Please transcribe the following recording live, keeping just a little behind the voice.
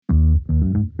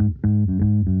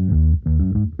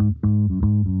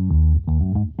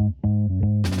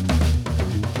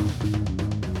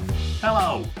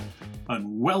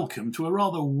welcome to a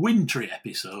rather wintry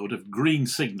episode of Green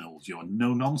Signals, your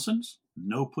no-nonsense,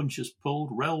 no-punches-pulled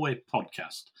railway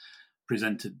podcast,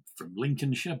 presented from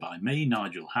Lincolnshire by me,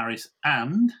 Nigel Harris,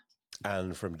 and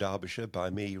from Derbyshire by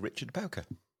me, Richard Bowker.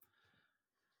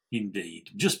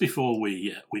 Indeed. Just before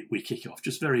we kick off,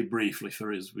 just very briefly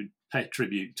for us, we pay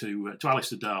tribute to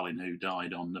Alistair Darling, who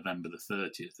died on November the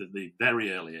 30th at the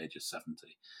very early age of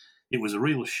 70. It was a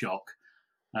real shock.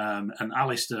 And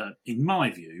Alistair, in my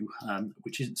view,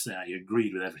 which isn't to say I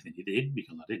agreed with everything he did,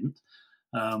 because I didn't,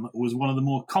 was one of the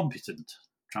more competent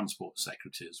transport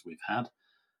secretaries we've had.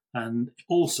 And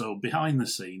also, behind the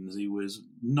scenes, he was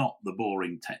not the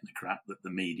boring technocrat that the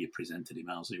media presented him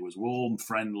as. He was warm,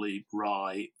 friendly,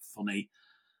 wry, funny.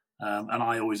 And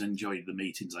I always enjoyed the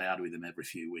meetings I had with him every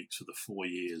few weeks for the 4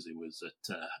 years he was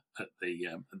at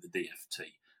the DFT.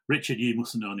 Richard, you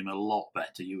must have known him a lot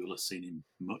better. You will have seen him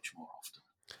much more often.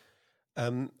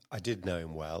 I did know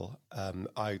him well.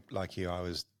 Like you, I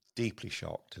was deeply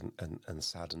shocked and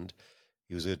saddened.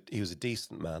 He was a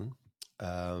decent man.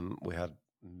 We had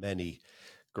many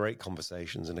great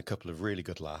conversations and a couple of really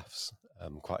good laughs,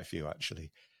 quite a few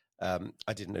actually.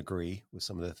 I didn't agree with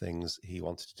some of the things he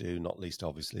wanted to do, not least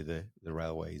obviously the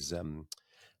railways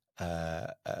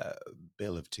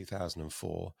bill of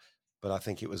 2004. But I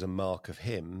think it was a mark of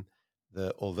him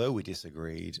that although we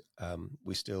disagreed,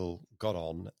 we still got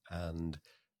on, and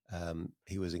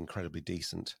he was incredibly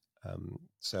decent.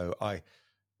 So I'm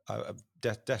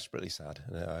desperately sad,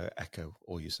 and I echo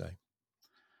all you say.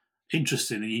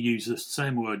 Interesting, you use the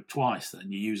same word twice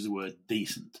then. You use the word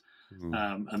decent.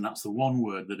 And that's the one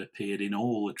word that appeared in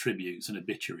all the tributes and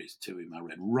obituaries to him I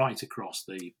read, right across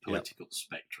the political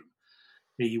spectrum.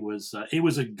 He was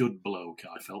a good bloke,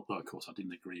 I felt, though, of course, I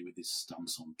didn't agree with his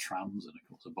stance on trams and, of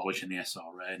course, abolishing the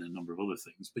SRA and a number of other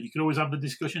things. But you could always have the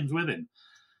discussions with him,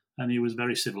 and he was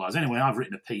very civilised. Anyway, I've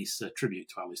written a piece, a tribute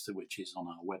to Alistair, which is on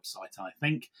our website, I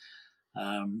think.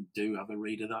 Do have a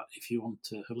read of that if you want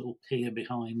a little peer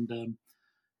behind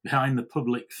the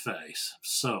public face.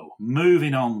 So,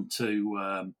 moving on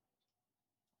to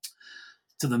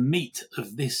the meat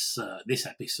of this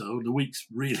episode. The weeks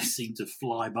really seem to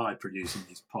fly by producing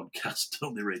these podcasts,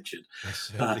 don't they, Richard? They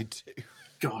certainly do.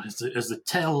 God, as the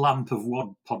tail lamp of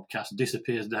one podcast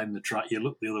disappears down the track, you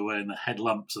look the other way and the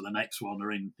headlamps of the next one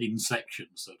are in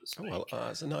sections, so to speak. Oh, well,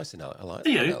 that's a nice analogy. I like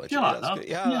do that you? analogy. Do you like that's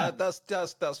that?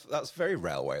 Good. Yeah, that's very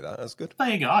railway, that's good. There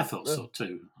you go, I thought so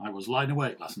too. I was lying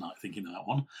awake last night thinking of that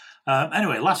one.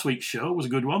 Anyway, last week's show was a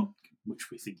good one, which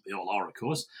we think they all are, of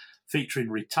course, featuring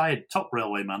retired top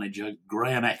railway manager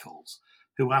Graham Eccles,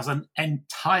 who has an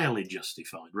entirely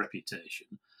justified reputation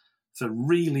for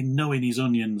really knowing his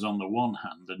onions on the one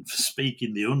hand and for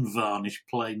speaking the unvarnished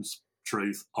plain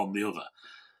truth on the other.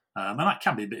 And that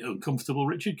can be a bit uncomfortable,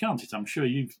 Richard, can't it? I'm sure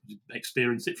you've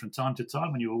experienced it from time to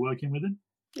time when you were working with him.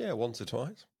 Yeah, once or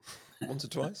twice.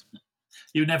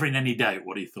 You were never in any doubt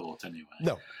what he thought, anyway.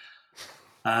 No.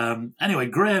 Anyway,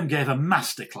 Graham gave a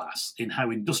masterclass in how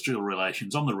industrial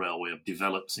relations on the railway have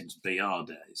developed since BR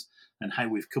days and how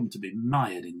we've come to be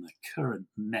mired in the current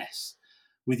mess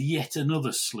with yet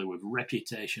another slew of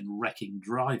reputation-wrecking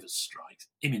drivers' strikes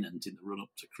imminent in the run-up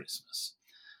to Christmas.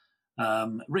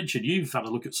 Richard, you've had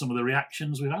a look at some of the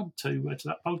reactions we've had to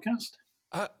that podcast?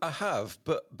 I have,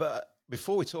 but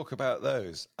before we talk about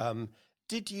those,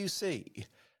 did you see...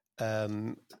 I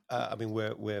mean,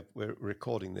 we're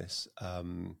recording this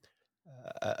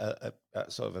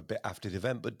sort of a bit after the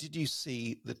event, but did you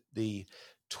see the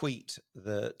tweet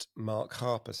that Mark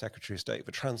Harper, Secretary of State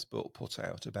for Transport, put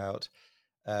out about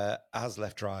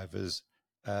ASLEF drivers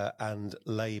and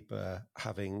Labour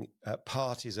having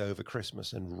parties over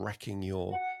Christmas and wrecking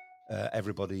your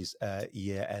everybody's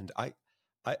year end? I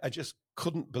just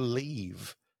couldn't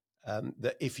believe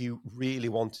that if you really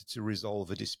wanted to resolve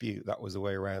a dispute, that was the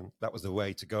way around. That was the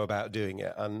way to go about doing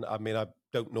it. And I mean, I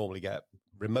don't normally get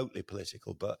remotely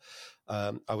political, but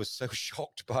I was so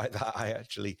shocked by that, I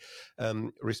actually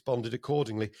responded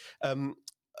accordingly.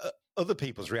 Other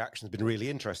people's reactions have been really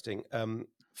interesting.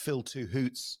 Phil Two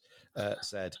Hoots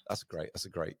said, "That's a great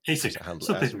handle.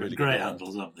 That's a really great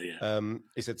handles, aren't they? Yeah.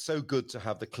 He said, "So good to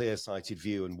have the clear-sighted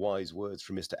view and wise words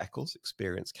from Mr. Eccles.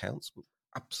 Experience counts."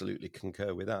 Absolutely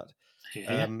concur with that.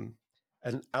 Yeah.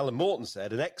 And Alan Morton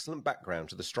said, "An excellent background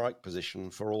to the strike position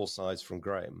for all sides from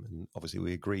Graham." And obviously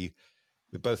we agree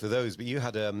with both of those. But you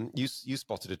had you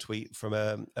spotted a tweet from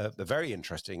a very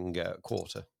interesting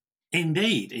quarter.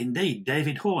 Indeed.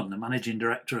 David Horn, the managing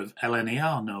director of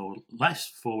LNER, no less,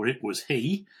 for it was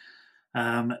he,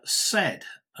 said,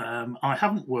 "I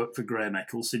haven't worked for Graham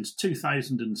Eccles since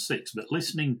 2006, but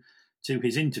listening to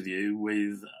his interview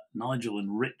with Nigel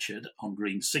and Richard on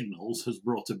Green Signals has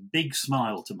brought a big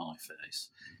smile to my face.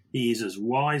 He is as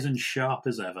wise and sharp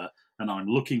as ever, and I'm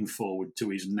looking forward to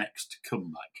his next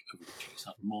comeback, of which he's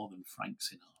had more than Frank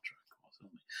Sinatra.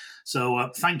 So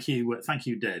thank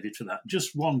you, David, for that.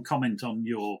 Just one comment on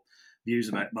your views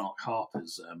about Mark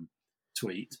Harper's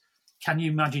tweet. Can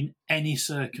you imagine any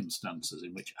circumstances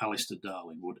in which Alistair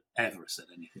Darling would ever have said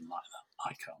anything like that?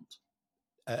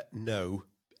 I can't. No,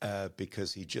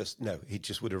 because he just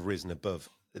would have risen above.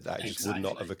 That just would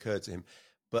not have occurred to him.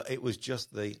 But it was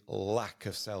just the lack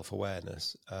of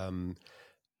self-awareness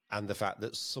and the fact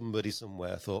that somebody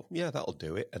somewhere thought, yeah, that'll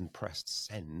do it, and pressed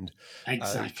send.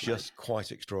 Exactly. It's just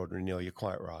quite extraordinary. No, you're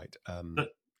quite right. But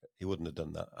he wouldn't have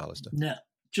done that, Alistair. No,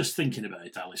 just thinking about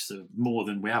it, Alistair, more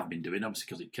than we have been doing, obviously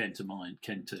because it came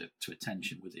to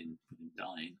attention within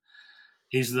dying,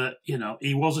 is that,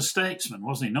 he was a statesman,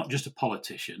 wasn't he? Not just a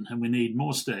politician, and we need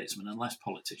more statesmen and less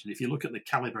politicians. If you look at the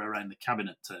calibre around the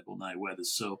cabinet table now, where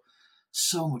there's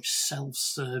so much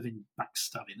self-serving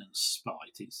backstabbing and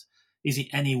spite, is it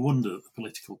any wonder that the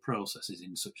political process is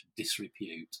in such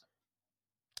disrepute?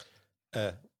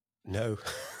 No.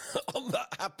 On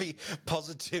that happy,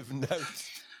 positive note.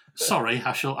 Sorry,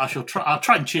 I'll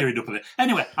try and cheer it up a bit.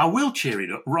 Anyway, I will cheer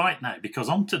it up right now because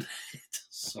on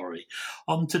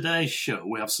today's show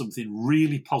we have something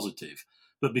really positive.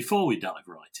 But before we dive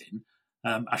right in,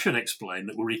 I should explain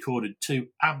that we recorded 2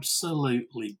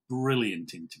 absolutely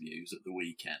brilliant interviews at the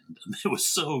weekend, and they were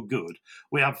so good.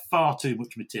 We had far too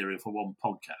much material for one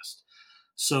podcast.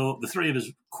 So the 3 of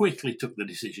us quickly took the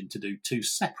decision to do 2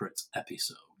 separate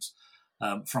episodes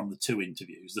from the 2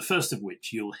 interviews, the first of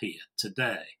which you'll hear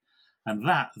today. And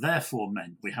that, therefore,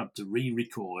 meant we had to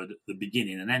re-record the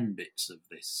beginning and end bits of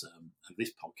this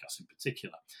podcast in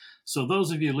particular. So those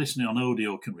of you listening on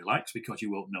audio can relax because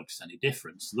you won't notice any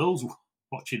difference. Those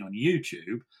watching on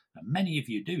YouTube, and many of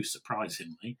you do,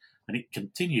 surprisingly, and it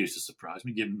continues to surprise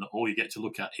me, given that all you get to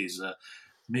look at is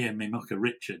me and my mucker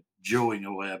Richard jawing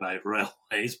away about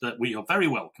railways, but we are very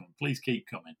welcome. Please keep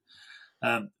coming.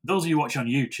 Those of you watching on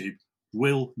YouTube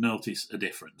will notice a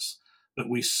difference. But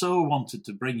we so wanted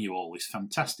to bring you all this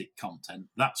fantastic content,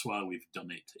 that's why we've done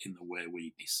it in the way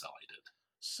we decided.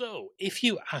 So, if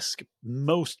you ask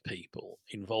most people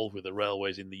involved with the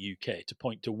railways in the UK to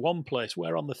point to one place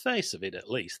where, on the face of it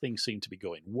at least, things seem to be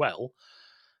going well,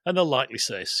 and they'll likely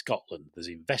say Scotland. There's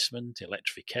investment,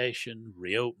 electrification,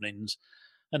 reopenings,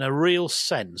 and a real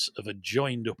sense of a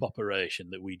joined-up operation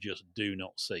that we just do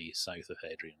not see south of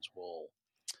Hadrian's Wall.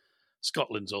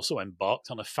 Scotland's also embarked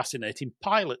on a fascinating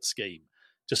pilot scheme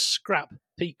to scrap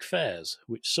peak fares,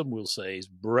 which some will say is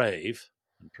brave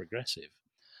and progressive.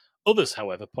 Others,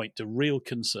 however, point to real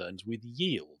concerns with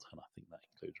yield, and I think that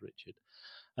includes Richard,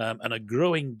 and a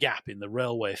growing gap in the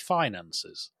railway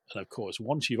finances. And of course,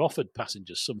 once you've offered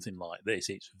passengers something like this,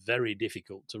 it's very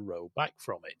difficult to row back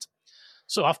from it.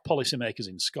 So have policymakers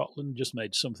in Scotland just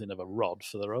made something of a rod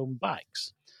for their own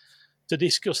backs? To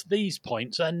discuss these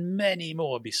points and many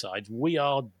more besides, we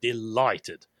are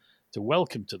delighted to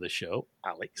welcome to the show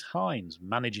Alex Hynes,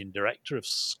 Managing Director of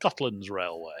Scotland's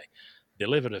Railway,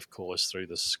 delivered, of course, through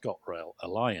the ScotRail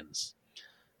Alliance.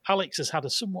 Alex has had a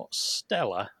somewhat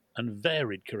stellar and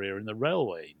varied career in the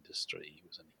railway industry. He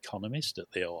was an economist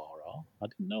at the ORR. I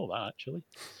didn't know that, actually.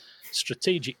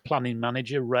 Strategic Planning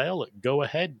Manager, Rail at Go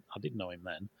Ahead. I didn't know him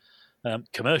then.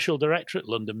 Commercial Director at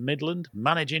London Midland,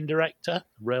 Managing Director,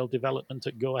 Rail Development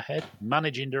at Go Ahead,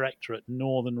 Managing Director at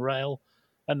Northern Rail,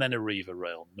 and then Arriva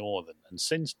Rail Northern. And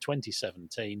since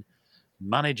 2017,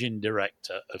 Managing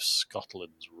Director of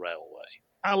Scotland's Railway.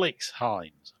 Alex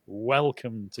Hynes,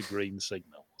 welcome to Green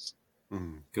Signals.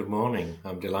 Good morning.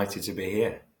 I'm delighted to be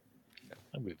here.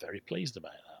 And we're very pleased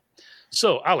about that.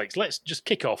 So, Alex, let's just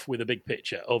kick off with a big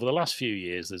picture. Over the last few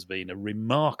years, there's been a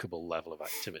remarkable level of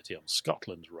activity on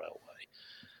Scotland's railway.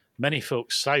 Many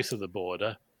folks south of the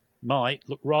border might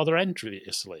look rather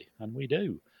enviously, and we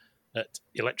do, at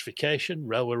electrification,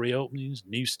 railway reopenings,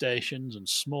 new stations, and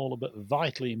smaller but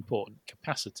vitally important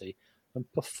capacity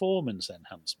and performance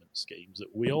enhancement schemes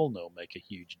that we all know make a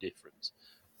huge difference.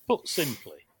 Put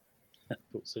simply,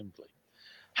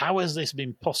 how has this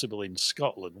been possible in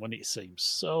Scotland when it seems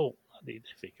so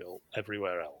difficult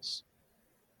everywhere else?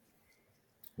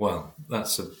 Well,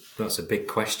 that's a big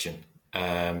question.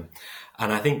 And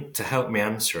I think to help me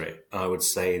answer it, I would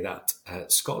say that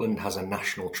Scotland has a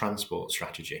national transport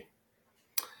strategy.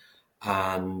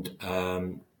 And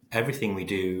everything we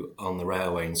do on the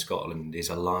railway in Scotland is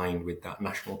aligned with that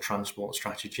national transport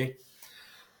strategy,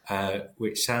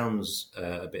 which sounds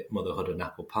a bit motherhood and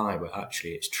apple pie, but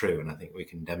actually it's true, and I think we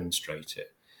can demonstrate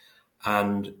it.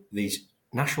 And these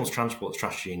national transport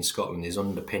strategy in Scotland is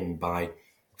underpinned by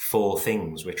 4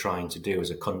 things we're trying to do as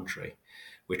a country.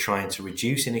 We're trying to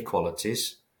reduce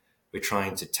inequalities, we're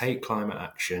trying to take climate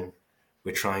action,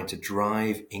 we're trying to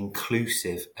drive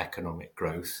inclusive economic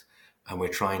growth, and we're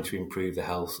trying to improve the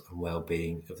health and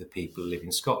well-being of the people who live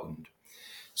in Scotland.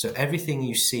 So everything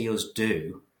you see us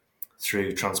do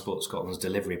through Transport Scotland's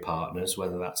delivery partners,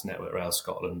 whether that's Network Rail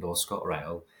Scotland or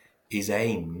ScotRail, is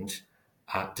aimed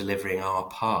at delivering our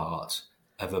part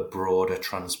of a broader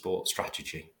transport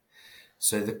strategy.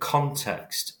 So the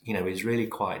context, is really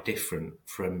quite different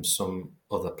from some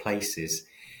other places.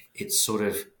 It's sort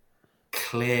of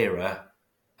clearer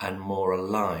and more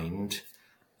aligned.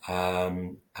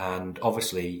 And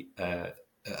obviously, at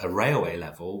a railway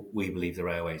level, we believe the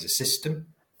railway is a system.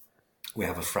 We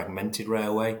have a fragmented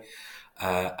railway,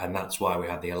 and that's why we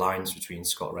have the alliance between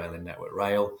ScotRail and Network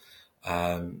Rail.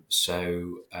 And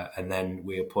then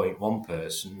we appoint one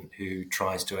person who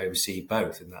tries to oversee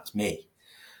both, and that's me.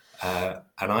 And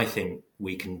I think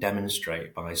we can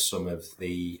demonstrate by some of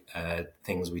the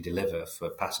things we deliver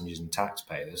for passengers and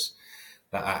taxpayers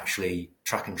that actually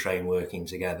track and train working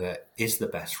together is the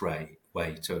best way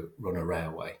to run a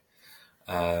railway.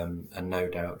 And no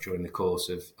doubt during the course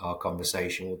of our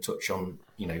conversation, we'll touch on,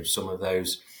 some of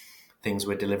those things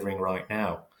we're delivering right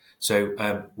now.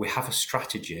 So we have a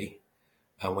strategy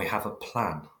and we have a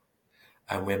plan,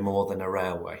 and we're more than a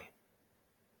railway.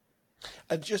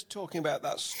 And just talking about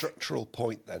that structural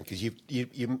point then, because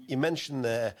you mentioned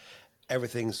there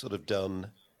everything's sort of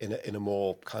done in a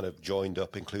more kind of joined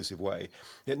up, inclusive way.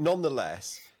 Yet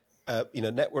nonetheless,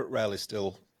 Network Rail is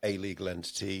still a legal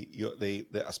entity.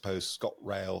 I suppose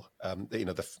ScotRail,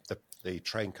 the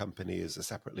train company is a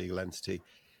separate legal entity.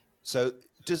 So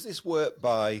does this work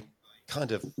by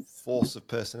kind of force of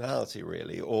personality,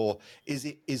 really, or is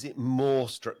it more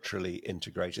structurally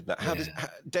integrated than that? How does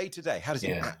day to day? How does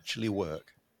it actually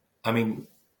work? I mean,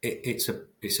 it's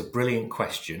a brilliant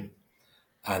question.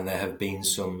 And there have been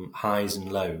some highs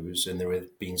and lows, and there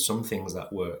have been some things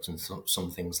that worked and some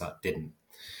things that didn't.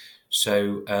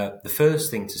 So the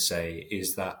first thing to say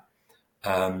is that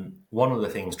one of the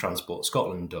things Transport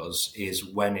Scotland does is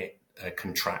when it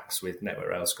contracts with Network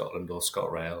Rail Scotland or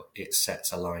ScotRail, it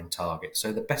sets a line target.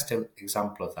 So the best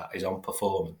example of that is on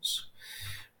performance,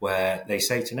 where they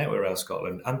say to Network Rail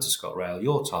Scotland and to ScotRail,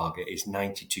 your target is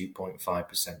 92.5%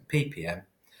 ppm,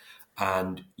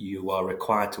 and you are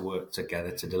required to work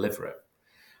together to deliver it.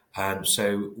 And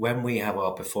so when we have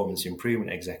our performance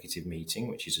improvement executive meeting,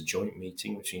 which is a joint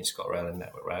meeting between ScotRail and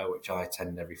Network Rail, which I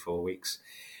attend every 4 weeks,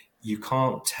 you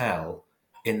can't tell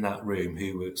in that room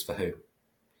who works for who,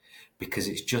 because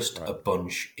it's just a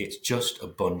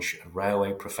bunch of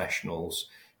railway professionals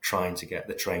trying to get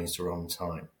the trains to run on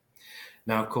time.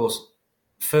 Now, of course,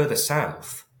 further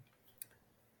south,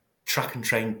 track and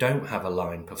train don't have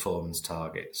aligned performance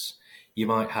targets. You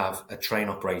might have a train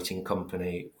operating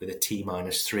company with a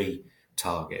T-3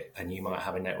 target, and you might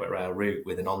have a Network Rail route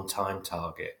with an on-time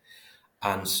target.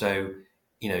 And so,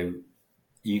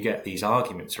 you get these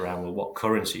arguments around, well, what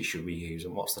currency should we use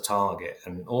and what's the target?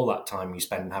 And all that time you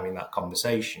spend having that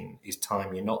conversation is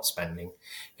time you're not spending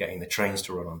getting the trains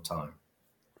to run on time.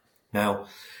 Now,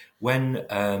 when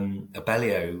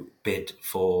Abellio bid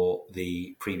for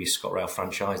the previous ScotRail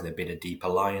franchise, they bid a deep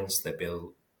alliance, they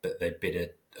bid a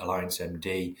Alliance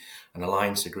MD, an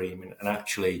alliance agreement, and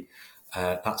actually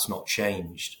that's not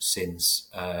changed since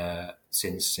that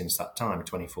time,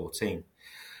 2014.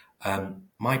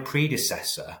 My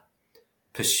predecessor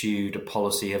pursued a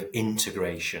policy of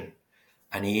integration,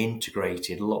 and he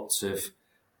integrated lots of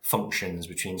functions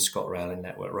between ScotRail and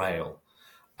Network Rail,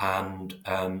 and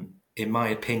in my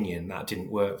opinion, that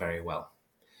didn't work very well,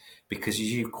 because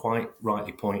as you quite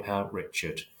rightly point out,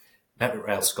 Richard, Network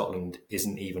Rail Scotland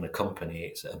isn't even a company,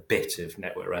 it's a bit of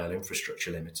Network Rail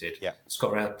Infrastructure Limited. Yeah.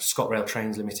 ScotRail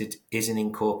Trains Limited is an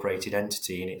incorporated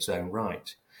entity in its own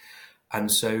right.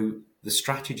 And so the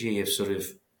strategy of sort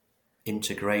of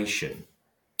integration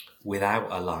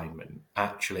without alignment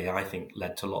actually, I think,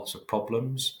 led to lots of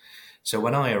problems. So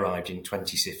when I arrived in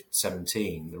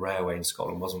 2017, the railway in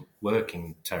Scotland wasn't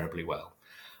working terribly well.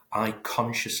 I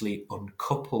consciously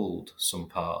uncoupled some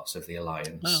parts of the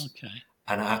alliance.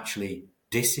 And actually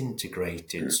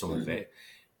disintegrated some of it,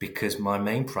 because my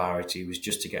main priority was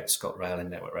just to get ScotRail and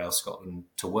Network Rail Scotland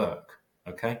to work.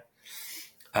 Okay,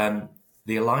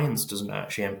 the alliance doesn't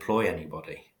actually employ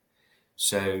anybody,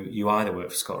 so you either work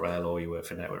for ScotRail or you work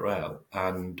for Network Rail.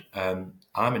 And I'm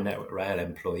a Network Rail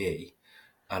employee,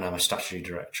 and I'm a statutory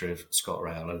director of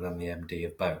ScotRail, and I'm the MD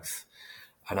of both.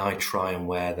 And I try and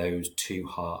wear those two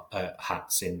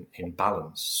hats in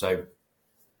balance. So.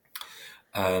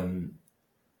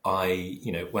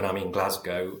 when I'm in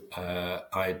Glasgow,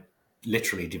 I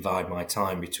literally divide my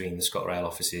time between the ScotRail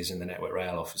offices and the Network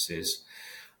Rail offices.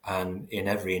 And in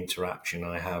every interaction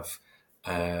I have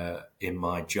in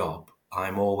my job,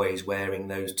 I'm always wearing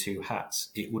those two hats.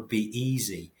 It would be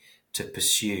easy to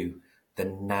pursue the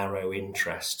narrow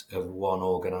interest of one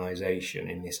organisation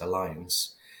in this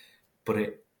alliance. But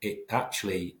it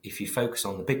actually, if you focus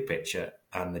on the big picture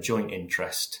and the joint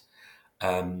interest,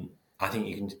 I think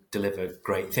you can deliver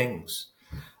great things.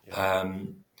 Yeah.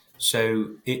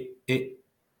 So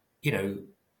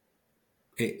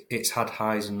it's had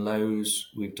highs and lows.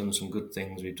 We've done some good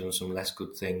things. We've done some less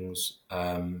good things.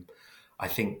 I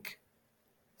think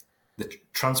the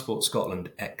Transport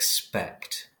Scotland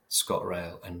expect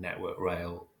ScotRail and Network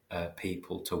Rail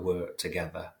people to work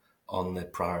together on the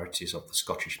priorities of the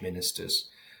Scottish ministers.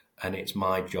 And it's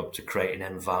my job to create an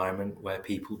environment where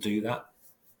people do that.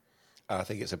 I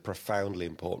think it's a profoundly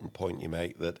important point you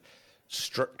make, that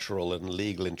structural and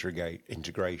legal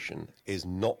integration is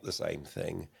not the same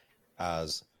thing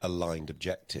as aligned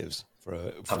objectives from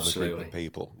a group of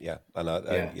people. Yeah, and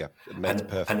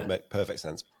it makes perfect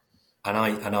sense. And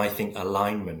I think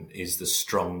alignment is the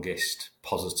strongest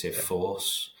positive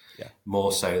force,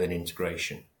 more so than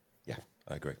integration. Yeah,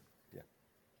 I agree. Yeah.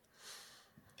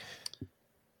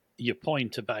 Your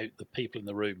point about the people in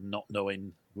the room not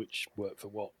knowing which work for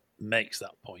what makes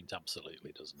that point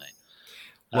absolutely, doesn't it?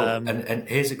 Well, and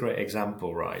here's a great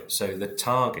example, right? So the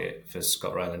target for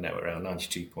ScotRail and Network Rail,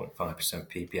 92.5%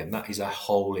 ppm, that is a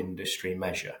whole industry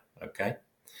measure, okay?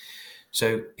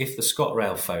 So if the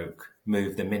ScotRail folk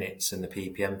move the minutes and the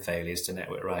ppm failures to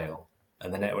Network Rail,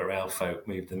 and the Network Rail folk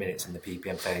move the minutes and the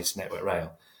ppm failures to Network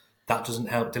Rail, that doesn't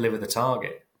help deliver the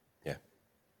target. Yeah.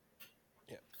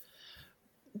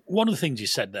 One of the things you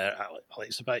said there,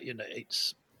 Alex, about,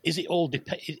 is it all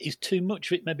is too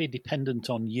much of it maybe dependent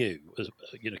on you,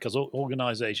 because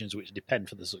organisations which depend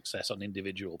for the success on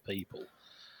individual people.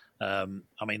 I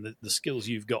mean, the skills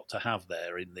you've got to have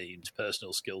there in the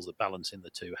interpersonal skills, the balancing the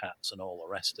two hats and all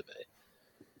the rest of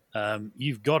it,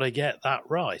 you've got to get that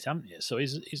right, haven't you? So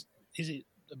is it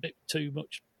a bit too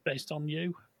much based on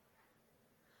you?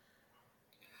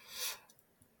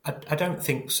 I don't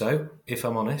think so, if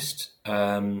I'm honest.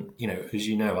 As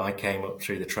you know, I came up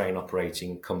through the train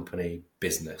operating company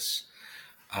business.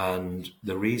 And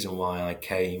the reason why I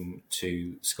came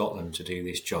to Scotland to do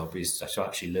this job is to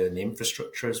actually learn the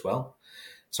infrastructure as well.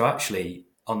 So actually,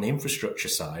 on the infrastructure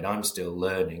side, I'm still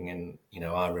learning, and,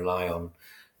 I rely on,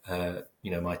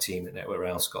 my team at Network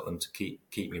Rail Scotland to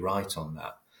keep me right on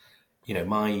that.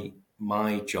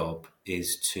 My job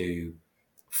is to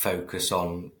focus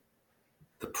on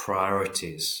the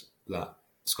priorities that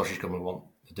the Scottish Government want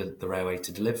the railway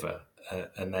to deliver,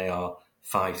 and they are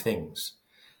 5 things.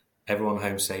 Everyone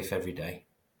home safe every day,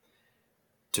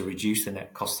 to reduce the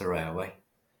net cost of the railway,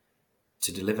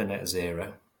 to deliver net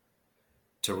zero,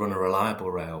 to run a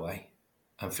reliable railway,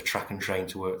 and for track and train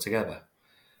to work together.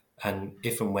 And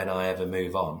if and when I ever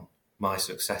move on, my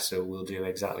successor will do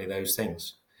exactly those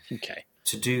things. Okay.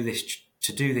 To do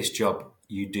this job,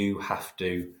 you do have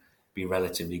to be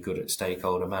relatively good at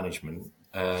stakeholder management.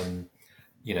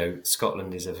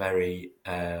 Scotland is a very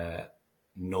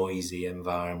noisy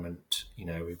environment.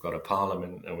 We've got a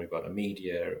parliament and we've got a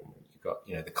media. And you've got,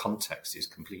 the context is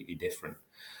completely different.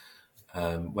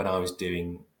 When I was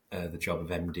doing the job of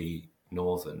MD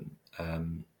Northern,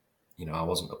 I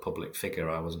wasn't a public figure.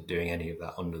 I wasn't doing any of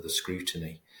that under the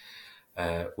scrutiny.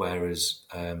 Whereas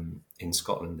in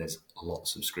Scotland, there's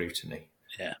lots of scrutiny.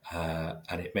 Yeah.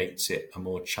 And it makes it a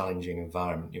more challenging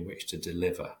environment in which to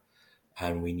deliver.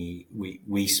 And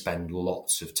we spend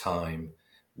lots of time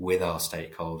with our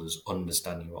stakeholders,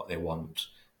 understanding what they want,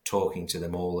 talking to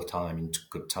them all the time in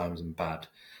good times and bad,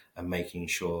 and making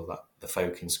sure that the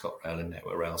folk in ScotRail and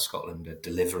Network Rail Scotland are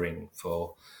delivering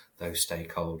for those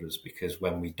stakeholders, because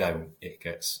when we don't, it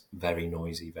gets very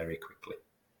noisy very quickly.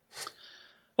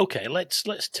 Okay, let's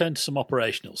turn to some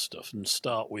operational stuff and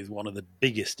start with one of the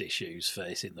biggest issues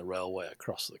facing the railway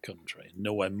across the country,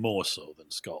 nowhere more so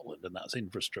than Scotland, and that's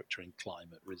infrastructure and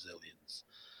climate resilience.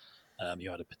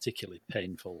 You had a particularly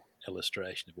painful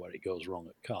illustration of where it goes wrong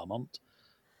at Carmont,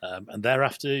 and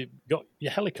thereafter you got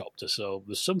your helicopter, so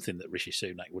there's something that Rishi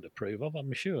Sunak would approve of,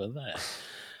 I'm sure,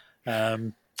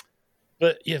 there.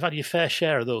 But you've had your fair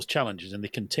share of those challenges, and they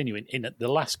continue. In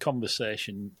the last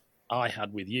conversation I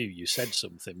had with you, you said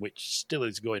something which still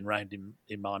is going round in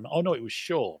my mind. Oh, no, it was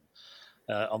Sean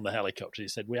on the helicopter. He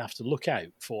said, we have to look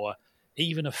out for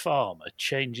even a farmer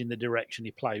changing the direction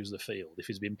he ploughs the field. If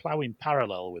he's been ploughing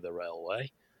parallel with a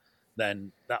railway,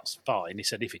 then that's fine. He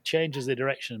said, if he changes the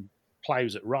direction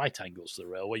ploughs at right angles to the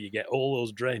railway, you get all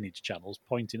those drainage channels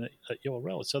pointing at your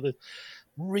railway. So they're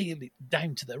really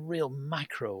down to the real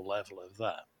macro level of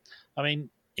that. I mean,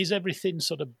 is everything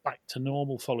sort of back to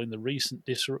normal following the recent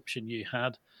disruption you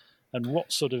had? And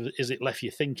what sort of is it left you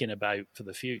thinking about for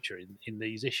the future in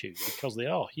these issues? Because they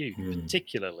are huge,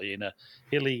 particularly in a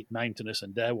hilly, mountainous,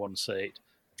 and dare one say it,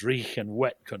 dreich and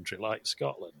wet country like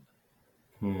Scotland.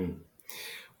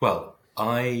 Well,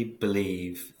 I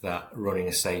believe that running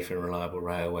a safe and reliable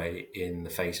railway in the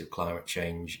face of climate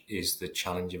change is the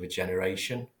challenge of a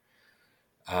generation.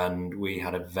 And we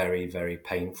had a very, very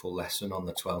painful lesson on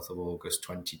the 12th of August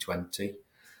 2020.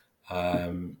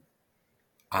 And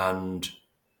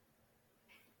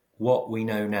what we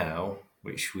know now,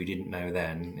 which we didn't know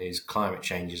then, is climate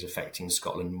change is affecting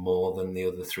Scotland more than the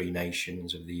other three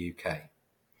nations of the UK.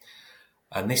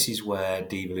 And this is where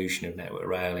devolution of Network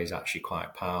Rail is actually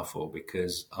quite powerful,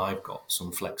 because I've got some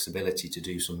flexibility to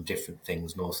do some different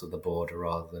things north of the border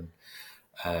rather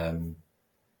than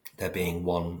there being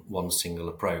one single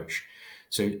approach.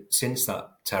 So since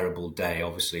that terrible day,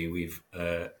 obviously, we've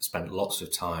spent lots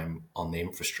of time on the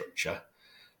infrastructure.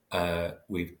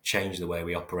 We've changed the way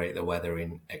we operate the weather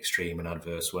in extreme and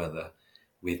adverse weather.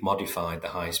 We've modified the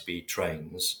high-speed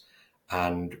trains,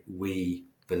 and we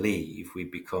believe we've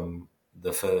become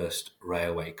the first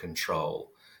railway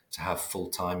control to have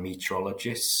full-time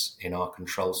meteorologists in our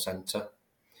control centre.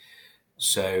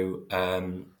 So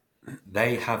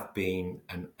they have been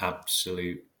an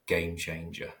absolute game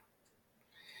changer.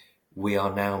 We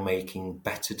are now making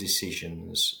better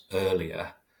decisions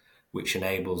earlier, which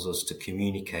enables us to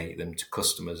communicate them to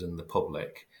customers and the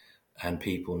public, and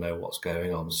people know what's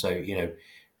going on. So, you know,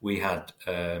 we had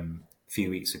a few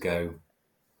weeks ago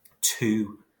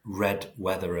 2 red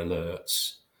weather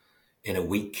alerts in a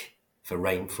week for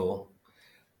rainfall.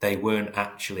 They weren't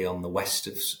actually on the west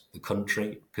of the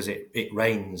country, because it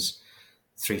rains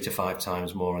 3 to 5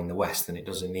 times more in the west than it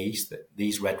does in the east.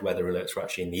 These red weather alerts were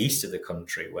actually in the east of the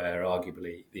country, where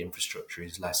arguably the infrastructure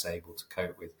is less able to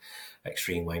cope with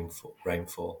extreme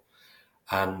rainfall.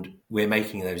 And we're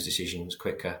making those decisions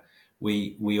quicker.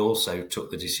 We also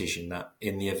took the decision that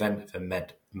in the event of a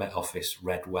Met Office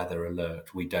red weather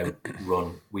alert, we don't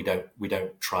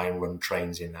try and run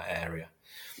trains in that area,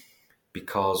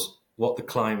 because what the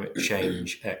climate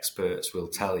change experts will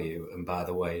tell you, and by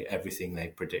the way, everything they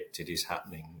predicted is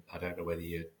happening. I don't know whether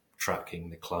you're tracking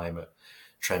the climate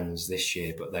trends this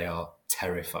year, but they are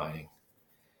terrifying.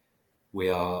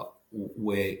 We're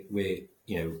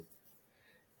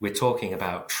talking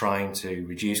about trying to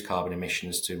reduce carbon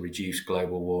emissions to reduce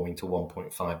global warming to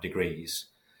 1.5 degrees.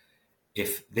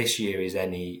 If this year is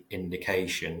any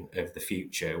indication of the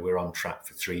future, we're on track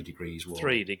for 3 degrees warming.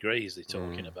 3 degrees they're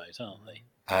talking about, aren't they?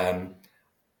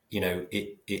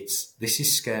 This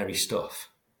is scary stuff.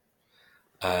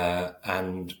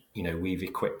 And, you know, we've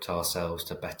equipped ourselves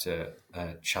to better,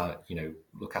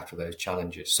 look after those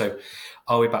challenges. So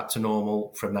are we back to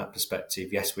normal from that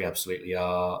perspective? Yes, we absolutely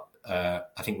are.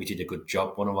 I think we did a good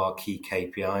job. One of our key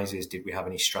KPIs is, did we have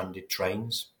any stranded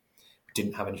trains? We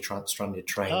didn't have any stranded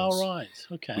trains. Oh, right.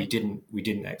 Okay. We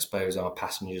didn't expose our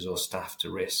passengers or staff to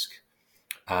risk.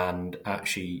 And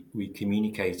actually, we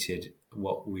communicated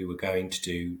what we were going to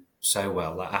do so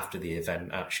well that after the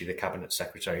event, actually, the Cabinet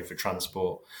Secretary for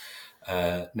Transport,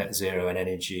 Net Zero and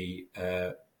Energy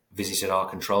visited our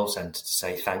control centre to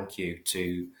say thank you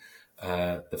to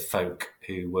the folk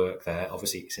who work there.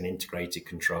 Obviously, it's an integrated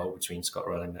control between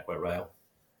ScotRail and Network Rail,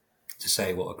 to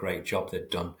say what a great job they've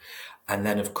done. And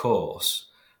then, of course,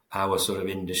 our sort of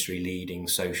industry-leading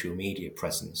social media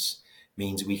presence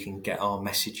means we can get our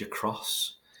message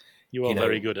across. You are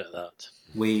very good at that.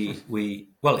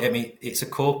 It's a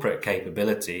corporate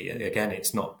capability. Again,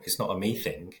 it's not a me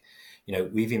thing. You know,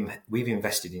 we've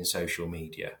invested in social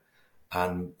media,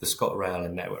 and the ScotRail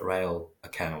and Network Rail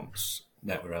accounts,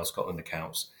 Network Rail Scotland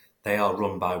accounts, they are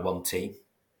run by one team.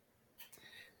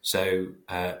 So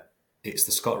it's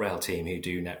the ScotRail team who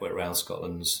do Network Rail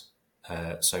Scotland's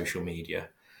social media,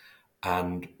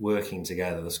 and working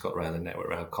together, the ScotRail and Network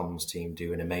Rail comms team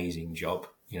do an amazing job.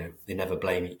 You know, they never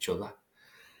blame each other.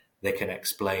 They can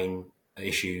explain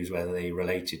issues, whether they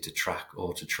related to track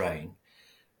or to train.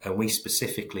 And we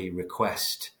specifically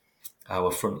request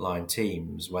our frontline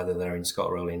teams, whether they're in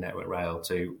ScotRail or Network Rail,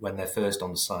 to, when they're first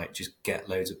on site, just get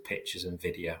loads of pictures and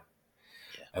video.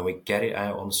 Yeah. And we get it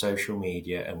out on social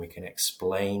media, and we can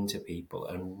explain to people.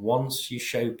 And once you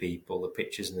show people the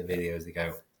pictures and the videos, they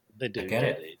go, they do get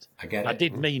it. I get it. I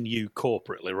did mean you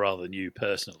corporately rather than you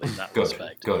personally in that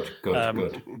respect. Good.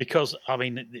 Because, I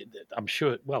mean, I'm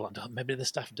sure, well, maybe the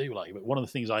staff do like it, but one of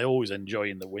the things I always enjoy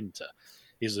in the winter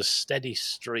is a steady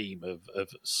stream of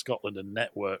Scotland and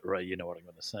Network Rail, you know what I'm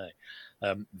going to say,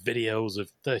 videos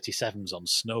of 37s on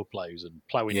snowplows and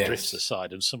ploughing drifts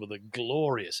aside, and some of the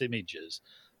glorious images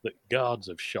that guards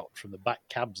have shot from the back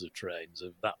cabs of trains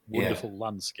of that wonderful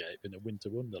landscape in a winter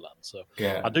wonderland. So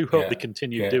I do hope they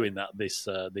continue doing that this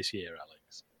year,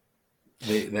 Alex.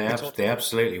 They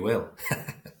absolutely will.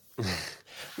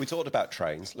 We talked about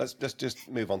trains. Let's just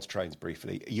move on to trains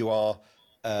briefly. You are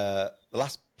the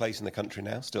last place in the country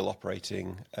now still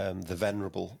operating the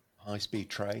venerable high-speed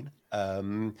train.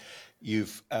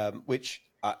 Which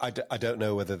I don't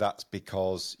know whether that's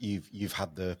because you've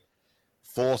had the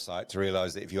foresight to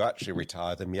realise that if you actually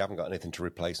retire them, you haven't got anything to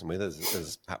replace them with,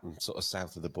 as happened sort of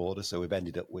south of the border. So we've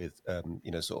ended up with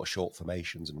sort of short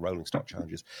formations and rolling stock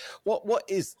challenges. What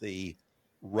is the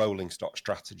rolling stock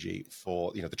strategy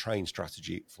for the train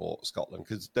strategy for Scotland?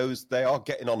 Because they are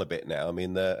getting on a bit now. I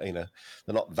mean, they're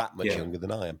not that much younger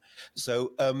than I am.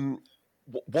 So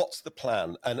what's the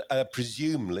plan? And I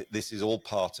presume this is all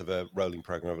part of a rolling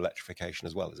programme of electrification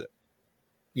as well, is it?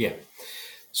 Yeah.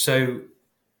 So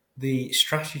the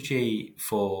strategy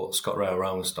for ScotRail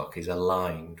rolling stock is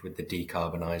aligned with the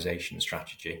decarbonisation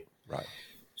strategy. Right.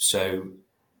 So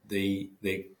the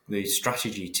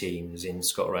strategy teams in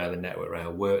ScotRail and Network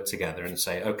Rail work together and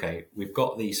say, okay, we've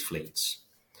got these fleets.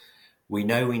 We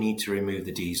know we need to remove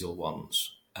the diesel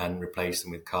ones and replace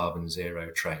them with carbon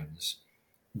zero trains.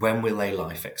 When will they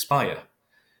life expire?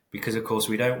 Because, of course,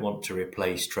 we don't want to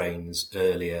replace trains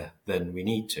earlier than we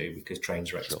need to because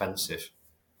trains are expensive.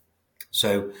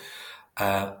 So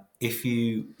if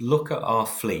you look at our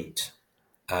fleet,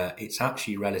 it's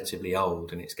actually relatively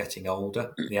old and it's getting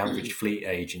older. The average fleet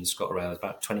age in ScotRail is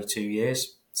about 22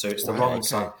 years. So it's the wrong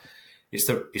side. It's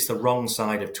the wrong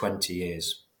side of 20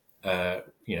 years.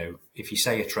 If you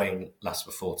say a train lasts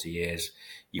for 40 years,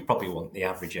 you probably want the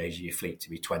average age of your fleet to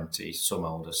be 20, some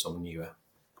older, some newer.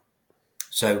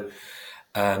 So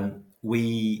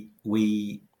we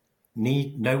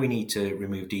need to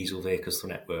remove diesel vehicles from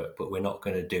the network, but we're not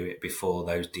going to do it before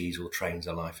those diesel trains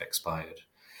are life expired.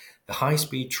 The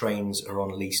high-speed trains are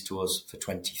on lease to us for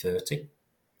 2030.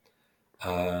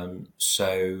 Our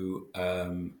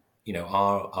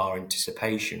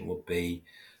anticipation would be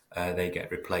they get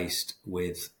replaced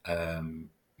with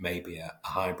maybe a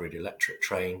hybrid electric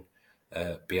train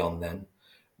beyond then.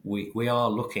 We are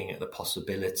looking at the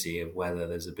possibility of whether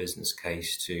there's a business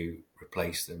case to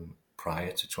replace them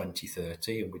prior to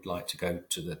 2030, and we'd like to go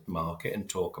to the market and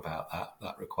talk about that.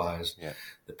 That requires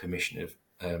the permission of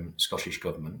Scottish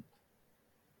Government.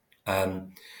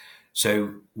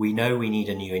 So we know we need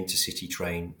a new intercity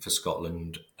train for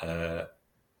Scotland,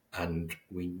 and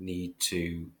we need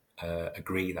to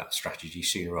agree that strategy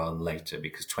sooner rather than later,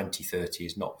 because 2030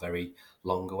 is not very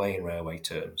long away in railway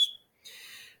terms.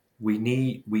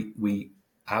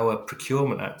 Our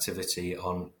procurement activity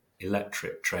on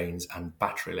electric trains and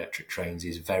battery electric trains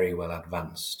is very well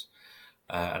advanced.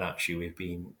 And actually, we've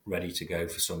been ready to go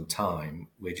for some time.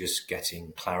 We're just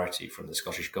getting clarity from the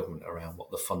Scottish Government around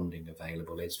what the funding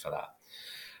available is for that.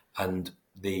 And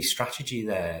the strategy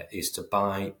there is to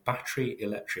buy battery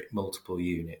electric multiple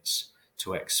units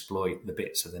to exploit the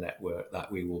bits of the network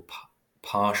that we will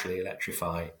partially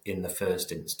electrify in the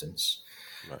first instance.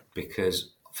 Right.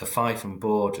 Because for Fife and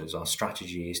Borders, our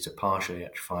strategy is to partially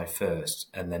electrify first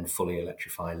and then fully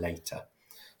electrify later.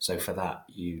 So for that,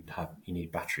 you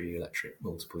need battery electric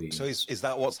multiple units. So is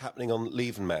that what's happening on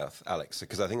Leavenmouth, Alex?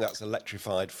 Because I think that's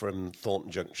electrified from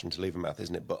Thornton Junction to Leavenmouth,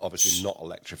 isn't it? But obviously not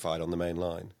electrified on the main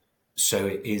line.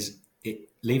 So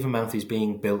Leavenmouth is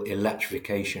being built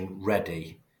electrification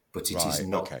ready, but it is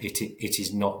not. Okay. It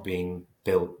is not being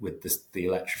built with the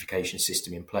electrification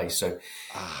system in place. So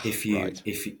if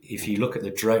you look at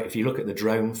the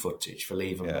drone footage for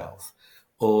Leavenmouth.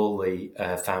 All the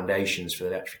foundations for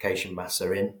the electrification masts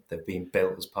are in. They've been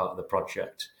built as part of the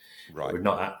project. Right. We're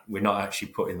not actually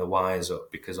putting the wires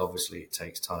up because obviously it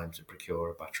takes time to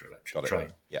procure a battery electric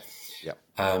train. Yeah.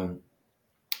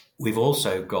 We've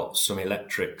also got some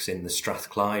electrics in the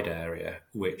Strathclyde area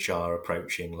which are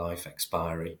approaching life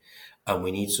expiry, and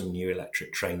we need some new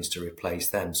electric trains to replace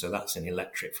them. So that's an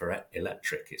electric for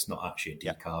electric. It's not actually a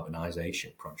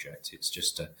decarbonisation project. It's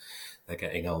just they're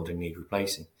getting old and need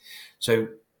replacing. So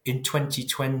in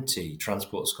 2020,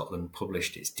 Transport Scotland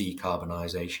published its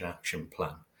decarbonisation action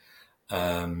plan.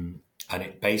 And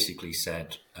it basically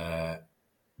said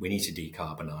we need to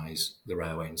decarbonise the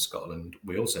railway in Scotland.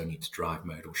 We also need to drive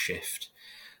modal shift.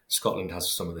 Scotland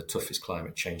has some of the toughest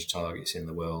climate change targets in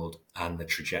the world, and the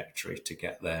trajectory to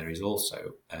get there is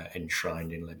also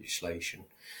enshrined in legislation.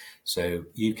 So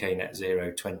UK net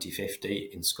zero 2050,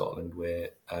 in Scotland we're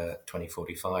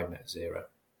 2045 net zero.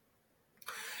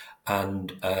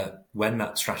 And when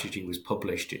that strategy was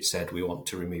published, it said we want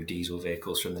to remove diesel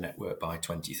vehicles from the network by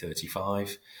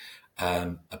 2035.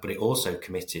 But it also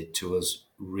committed to us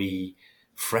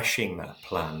refreshing that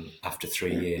plan after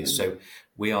 3 years. So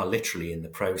we are literally in the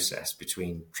process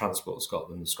between Transport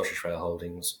Scotland, Scottish Rail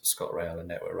Holdings, ScotRail and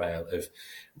Network Rail of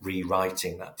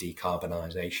rewriting that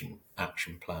decarbonisation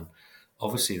action plan.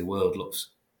 Obviously, the world looks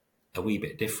a wee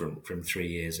bit different from 3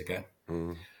 years ago,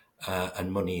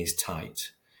 and money is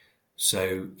tight.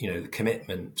 So, the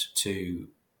commitment to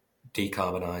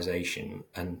decarbonisation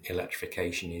and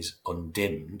electrification is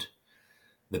undimmed.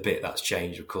 The bit that's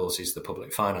changed, of course, is the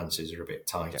public finances are a bit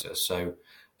tighter. Yeah. So,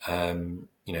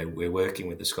 we're working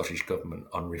with the Scottish Government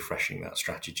on refreshing that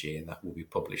strategy, and that will be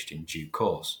published in due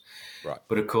course. Right.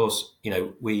 But of course,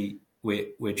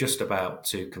 we're just about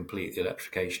to complete the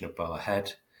electrification of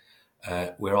Barrhead.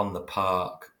 We're on the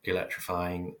park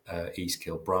electrifying East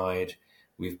Kilbride.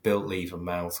 We've built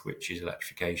Levermouth, which is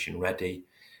electrification ready.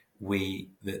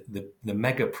 The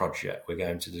mega project we're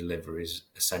going to deliver is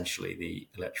essentially the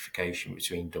electrification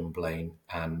between Dunblane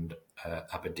and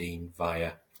Aberdeen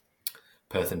via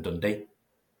Perth and Dundee.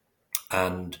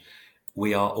 And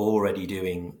we are already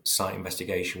doing site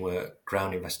investigation work,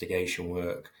 ground investigation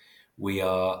work. We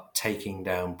are taking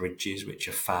down bridges which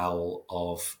are foul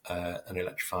of an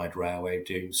electrified railway,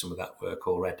 doing some of that work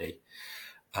already.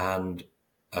 And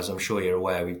as I'm sure you're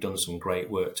aware, we've done some great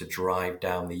work to drive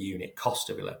down the unit cost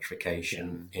of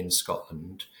electrification in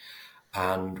Scotland.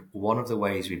 And one of the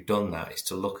ways we've done that is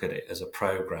to look at it as a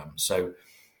programme. So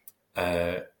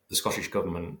the Scottish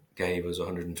Government gave us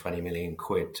 120 million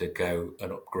quid to go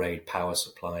and upgrade power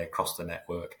supply across the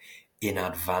network in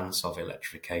advance of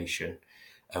electrification.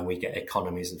 And we get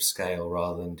economies of scale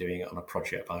rather than doing it on a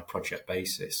project-by-project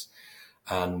basis.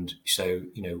 And so,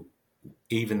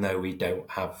 even though we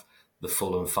don't have the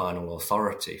full and final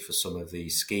authority for some of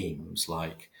these schemes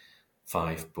like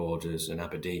Fife, Borders and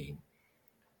Aberdeen,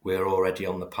 we're already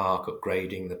on the park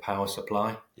upgrading the power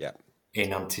supply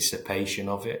in anticipation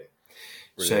of it.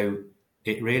 Brilliant. So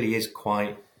it really is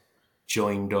quite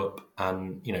joined up.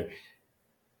 And,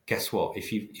 guess what?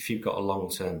 If you've got a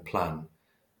long-term plan,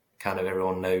 kind of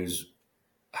everyone knows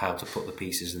how to put the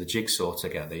pieces of the jigsaw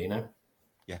together,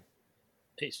 Yeah.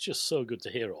 It's just so good to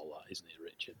hear all that, isn't it,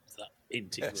 Richard? That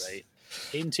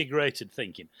integrated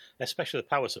thinking, especially the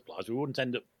power supplies. We wouldn't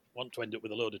want to end up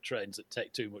with a load of trains that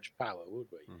take too much power,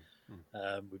 would we?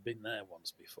 We've been there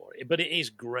once before. But it is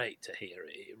great to hear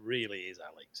it. It really is,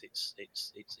 Alex.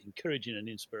 It's encouraging and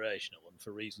inspirational, and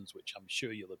for reasons which I'm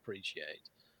sure you'll appreciate,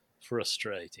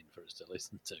 frustrating for us to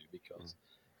listen to, because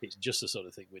it's just the sort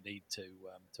of thing we need to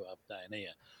have down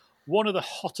here. One of the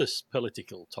hottest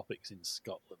political topics in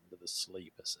Scotland are the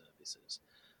sleeper services.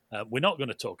 We're not going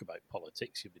to talk about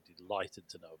politics. You'll be delighted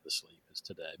to know of the sleepers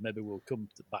today. Maybe we'll come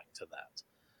back to that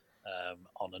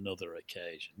on another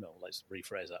occasion. No, let's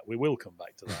rephrase that. We will come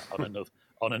back to that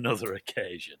on another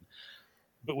occasion.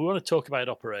 But we want to talk about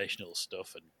operational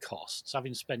stuff and costs.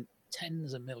 Having spent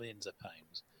tens of millions of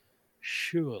pounds,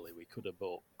 surely we could have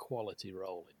bought quality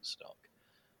rolling stock.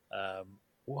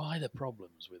 Why the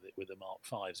problems with the Mark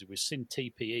Vs? We've seen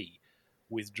TPE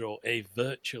withdraw a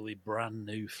virtually brand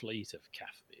new fleet of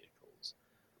CAF vehicles,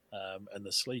 and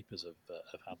the sleepers have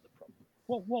had the problem.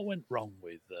 What went wrong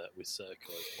with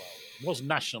Circle as well? Was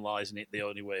nationalising it the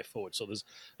only way forward? So there's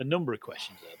a number of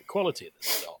questions there: the quality of the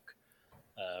stock,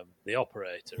 the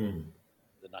operator,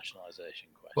 the nationalisation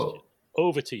question. Well,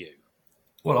 over to you.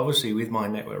 Well, obviously, with my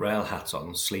Network Rail hat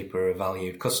on, Sleeper are a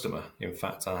valued customer. In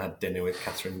fact, I had dinner with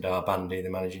Catherine Darbandy,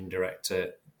 the managing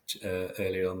director,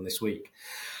 earlier on this week.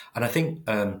 And I think,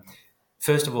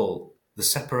 first of all, the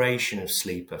separation of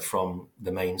Sleeper from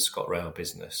the main ScotRail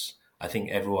business, I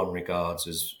think everyone regards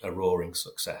as a roaring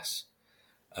success.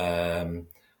 And,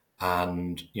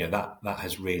 that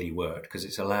has really worked because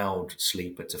it's allowed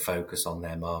Sleeper to focus on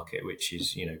their market, which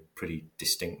is, pretty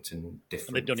distinct and different.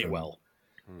 And they've done it well.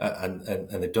 And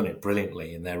they've done it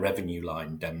brilliantly, and their revenue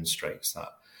line demonstrates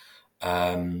that.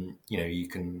 You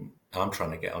can. I'm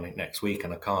trying to get on it next week,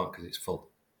 and I can't because it's full.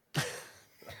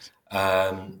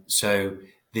 So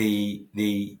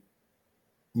the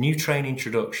new train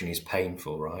introduction is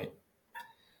painful, right?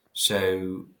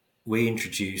 So we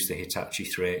introduced the Hitachi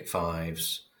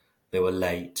 385s. They were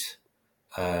late.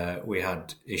 We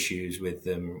had issues with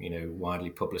them, widely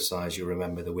publicised. You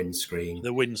remember the windscreen.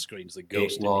 The windscreens, the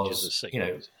ghost images of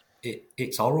signals.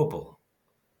 It's horrible.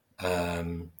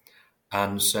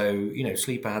 And so,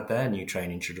 Sleeper had their new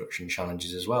train introduction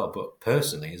challenges as well. But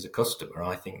personally, as a customer,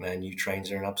 I think their new trains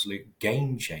are an absolute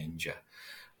game changer.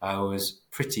 I was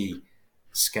pretty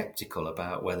sceptical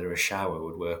about whether a shower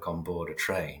would work on board a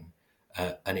train.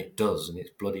 and it does, and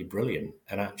it's bloody brilliant.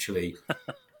 And actually,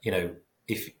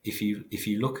 if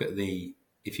you look at the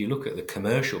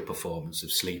commercial performance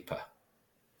of Sleeper,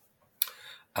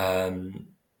 the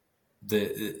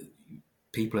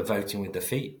people are voting with their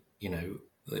feet.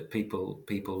 That people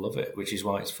love it, which is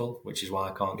why it's full, which is why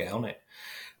I can't get on it.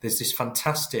 There's this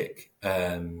fantastic,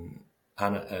 no,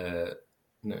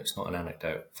 it's not an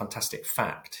anecdote, fantastic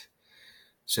fact.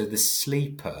 So the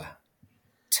Sleeper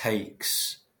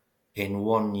takes in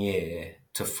 1 year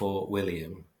to Fort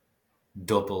William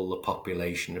double the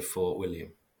population of Fort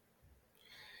William.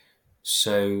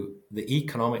 So the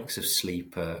economics of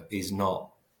Sleeper is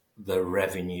not the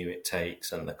revenue it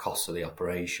takes and the cost of the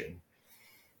operation.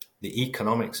 The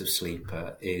economics of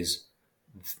Sleeper is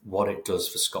what it does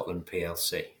for Scotland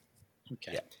PLC.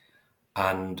 Okay.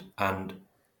 And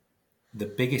the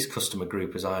biggest customer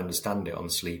group, as I understand it, on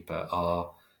Sleeper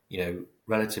are,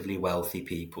 relatively wealthy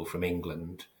people from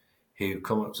England who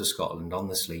come up to Scotland on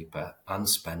the Sleeper and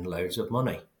spend loads of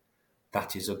money.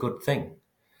 That is a good thing.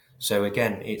 So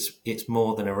again, it's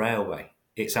more than a railway.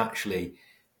 It's actually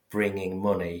bringing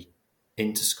money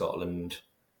into Scotland,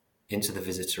 into the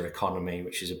visitor economy,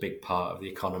 which is a big part of the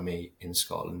economy in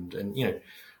Scotland. And, I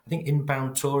think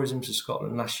inbound tourism to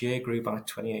Scotland last year grew by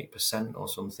 28% or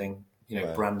something.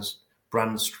 Wow.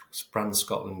 Brand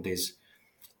Scotland is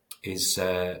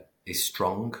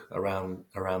strong around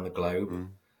the globe.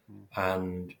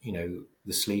 And,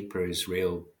 the Sleeper is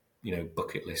real,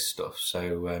 bucket list stuff.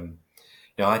 So,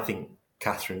 I think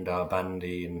Catherine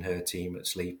Darbandy and her team at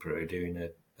Sleeper are doing a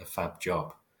fab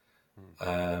job.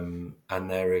 And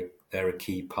they're a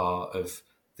key part of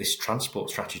this transport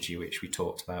strategy, which we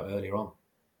talked about earlier on.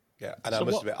 Yeah, and I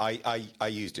must admit, I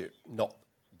used it not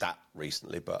that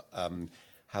recently, but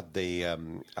had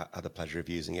the pleasure of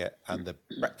using it, and the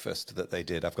breakfast that they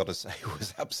did, I've got to say,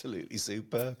 was absolutely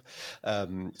superb.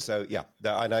 So yeah,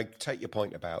 and I take your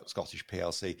point about Scottish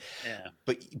PLC,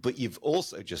 but you've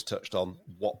also just touched on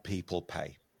what people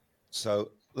pay.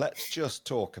 So let's just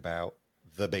talk about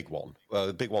the big one. Well,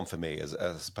 the big one for me, as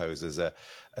I suppose,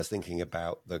 as thinking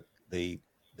about the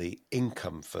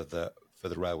income for the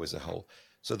railway as a whole.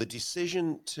 So the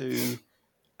decision to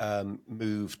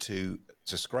move to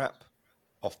scrap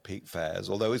off-peak fares,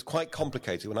 although it's quite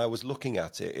complicated. When I was looking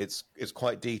at it, it's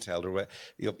quite detailed.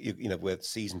 With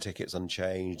season tickets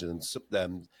unchanged, and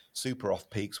super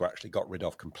off-peaks were actually got rid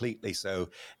of completely. So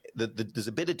there's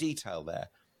a bit of detail there,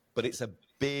 but it's a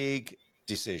big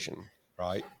decision,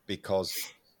 right? Because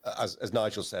as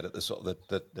Nigel said at the sort of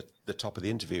the top of the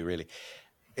interview, really,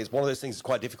 it's one of those things that's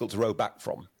quite difficult to row back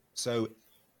from. So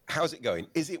how's it going?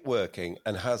 Is it working?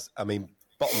 And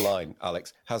bottom line,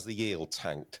 Alex, has the yield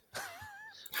tanked?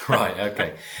 Right,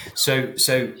 okay. So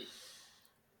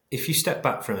if you step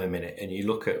back from a minute and you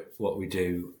look at what we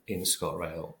do in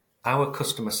ScotRail, our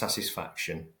customer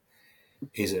satisfaction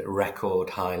is at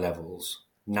record high levels,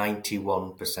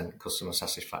 91% customer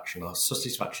satisfaction. Our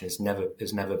satisfaction has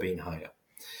never been higher.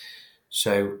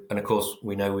 So, and of course,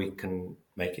 we know we can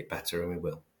make it better, and we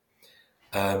will.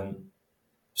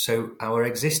 So our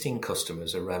existing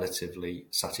customers are relatively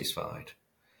satisfied,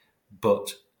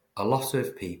 but a lot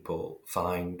of people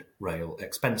find rail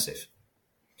expensive.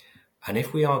 And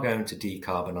if we are going to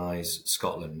decarbonise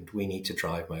Scotland, we need to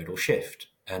drive modal shift.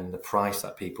 And the price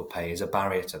that people pay is a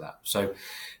barrier to that. So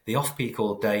the Off-Peak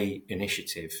All Day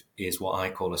initiative is what I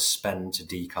call a spend to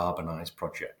decarbonise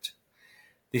project.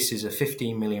 This is a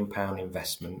 £15 million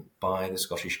investment by the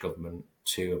Scottish Government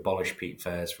to abolish peak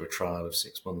fares for a trial of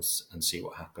 6 months and see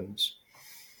what happens.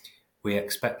 We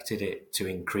expected it to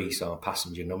increase our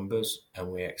passenger numbers,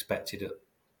 and we expected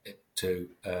it to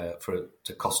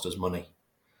cost us money.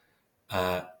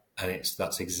 And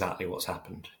that's exactly what's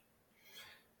happened.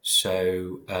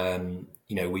 So,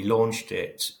 we launched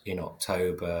it in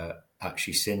October.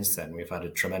 Actually, since then, we've had a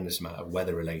tremendous amount of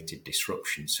weather-related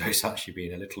disruption. So it's actually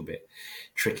been a little bit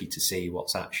tricky to see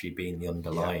what's actually been the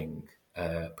underlying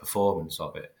performance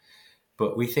of it.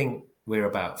 But we think we're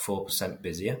about 4%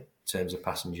 busier in terms of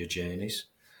passenger journeys.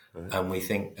 Right. And we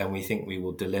think we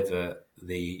will deliver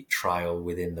the trial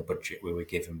within the budget we were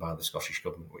given by the Scottish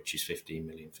Government, which is 15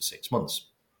 million for 6 months.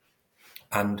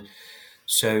 And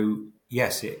so,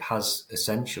 yes, it has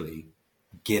essentially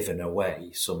given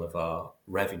away some of our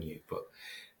revenue. But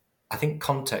I think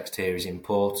context here is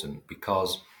important,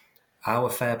 because our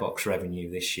farebox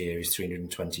revenue this year is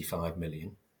 325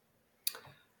 million.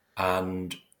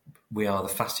 And we are the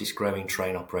fastest growing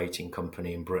train operating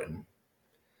company in Britain.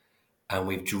 And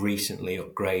we've recently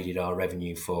upgraded our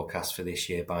revenue forecast for this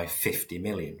year by 50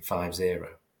 million, 50.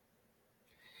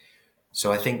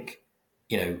 So I think,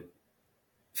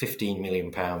 £15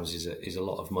 million is a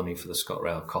lot of money for the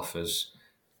ScotRail coffers,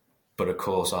 but of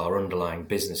course our underlying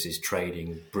business is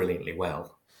trading brilliantly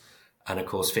well. And of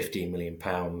course £15 million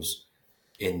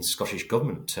in Scottish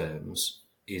Government terms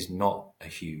is not a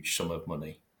huge sum of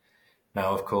money.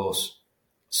 Now, of course,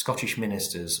 Scottish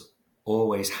ministers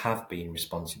always have been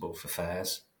responsible for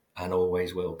fares and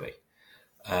always will be.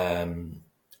 And,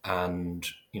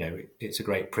 it's a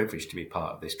great privilege to be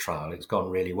part of this trial. It's gone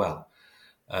really well.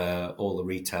 All the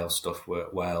retail stuff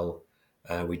worked well.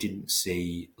 We didn't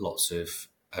see lots of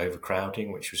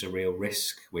overcrowding, which was a real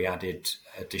risk. We added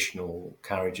additional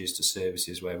carriages to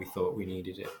services where we thought we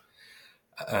needed it.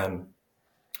 And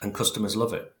customers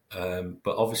love it.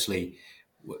 But obviously,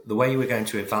 the way we're going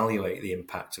to evaluate the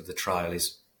impact of the trial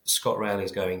is ScotRail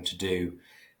is going to do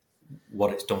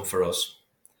what it's done for us,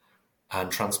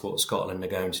 and Transport Scotland are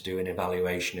going to do an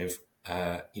evaluation of,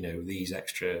 these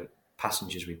extra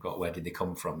passengers we've got. Where did they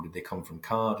come from? Did they come from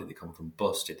car? Did they come from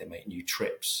bus? Did they make new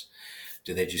trips?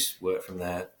 Do they just work from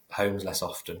their homes less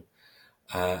often?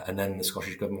 And then the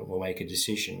Scottish Government will make a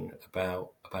decision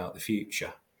about the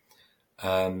future.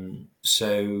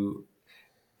 So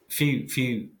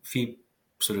few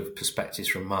sort of perspectives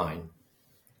from mine.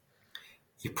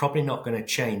 You're probably not going to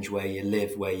change where you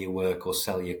live, where you work, or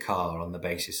sell your car on the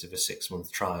basis of a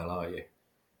 6-month trial, are you?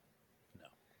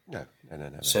 No.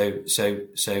 So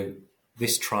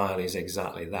this trial is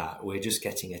exactly that. We're just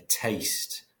getting a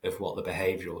taste of what the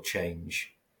behavioural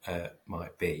change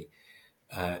might be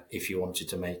if you wanted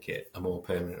to make it a more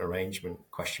permanent arrangement, ?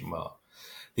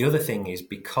 The other thing is,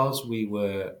 because we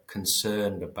were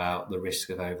concerned about the risk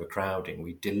of overcrowding,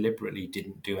 we deliberately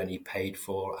didn't do any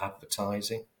paid-for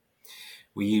advertising.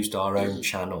 We used our own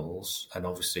channels, and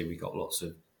obviously we got lots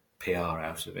of PR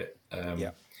out of it.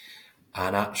 And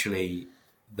actually,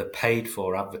 the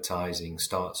paid-for advertising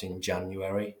starts in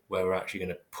January, where we're actually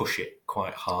going to push it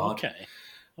quite hard. Okay.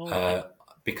 Right.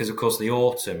 Because, of course, the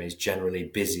autumn is generally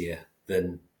busier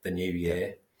than the new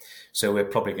year. So we're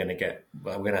probably going to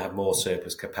have more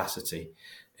surplus capacity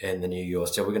in the new year.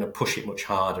 So we're going to push it much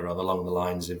harder along the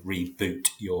lines of reboot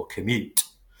your commute.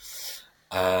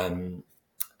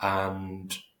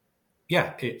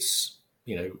 It's,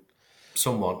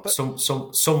 someone,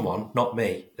 not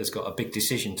me, has got a big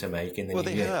decision to make in the new year. Well,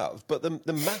 they have, but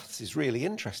the maths is really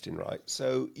interesting, right?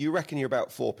 So you reckon you're about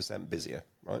 4% busier,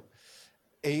 right?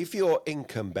 If your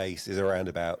income base is around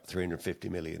about 350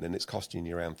 million and it's costing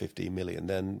you around 15 million,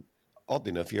 then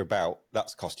oddly enough,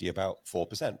 that's costing you about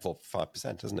 4%,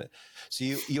 4-5%, isn't it?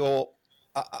 So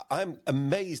I'm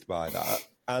amazed by that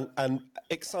and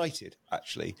excited,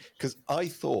 actually, because I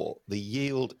thought the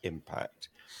yield impact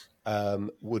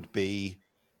would be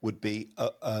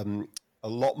a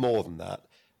lot more than that.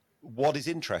 What is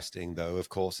interesting, though, of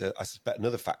course, I suspect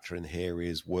another factor in here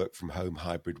is work from home,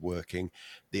 hybrid working,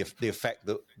 the effect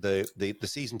that the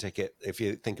season ticket, if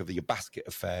you think of your basket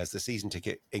of fares, the season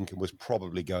ticket income was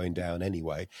probably going down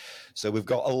anyway. So we've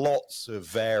got lots of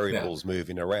variables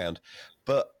moving around.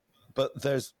 But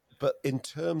in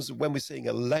terms of when we're seeing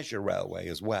a leisure railway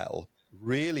as well,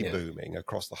 really booming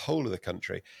across the whole of the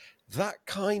country, that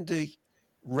kind of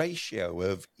ratio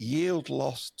of yield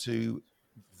loss to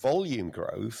volume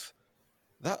growth,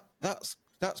 that's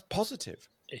positive.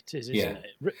 It is, isn't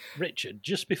it? Richard,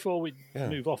 just before we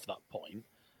move off that point,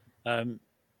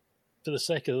 for the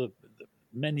sake of the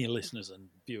many listeners and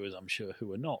viewers, I'm sure,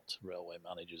 who are not railway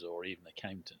managers or even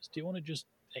accountants, do you want to just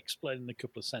explain in a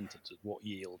couple of sentences what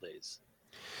yield is?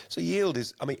 So yield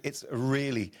is, it's a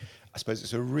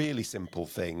really simple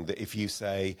thing that if you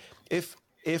say, if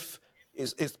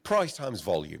it's price times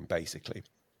volume, basically.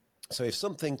 So if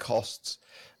something costs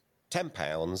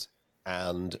 £10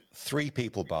 and 3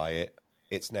 people buy it,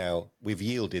 we've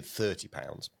yielded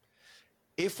 £30.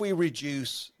 If we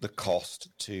reduce the cost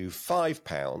to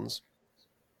 £5,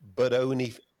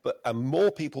 and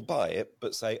more people buy it,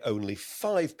 but say only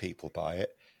 5 people buy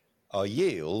it, our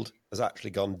yield has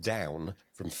actually gone down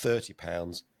from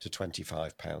 £30 to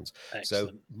 £25. Excellent.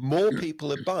 So more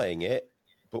people are buying it,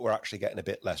 but we're actually getting a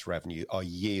bit less revenue. Our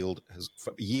yield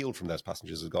from those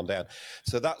passengers has gone down.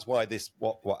 So that's why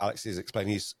what Alex is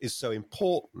explaining is so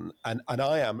important. And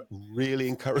I am really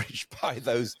encouraged by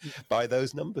those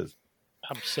numbers.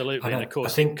 Absolutely. And of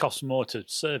course, it costs more to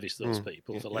service those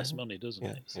people for less money, doesn't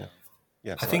it? So.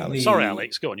 Yeah. Sorry,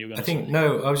 Alex, go on. You were going to say.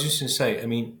 No, I was just going to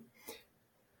say,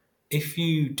 if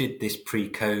you did this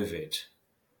pre-COVID,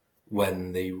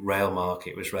 when the rail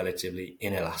market was relatively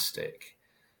inelastic,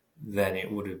 then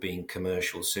it would have been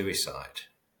commercial suicide.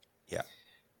 Yeah.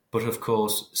 But of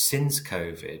course, since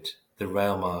COVID, the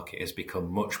rail market has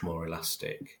become much more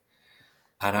elastic.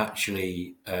 And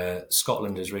actually,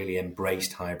 Scotland has really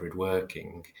embraced hybrid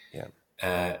working.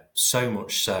 So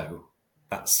much so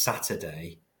that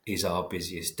Saturday is our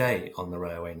busiest day on the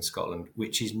railway in Scotland,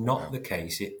 which is not the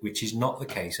case. Which is not the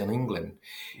case in England.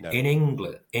 No. In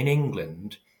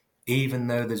England, even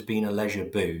though there's been a leisure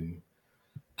boom,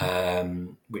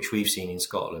 which we've seen in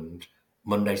Scotland,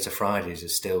 Mondays to Fridays are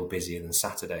still busier than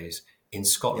Saturdays. In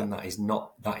Scotland, that is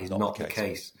not the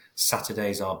case.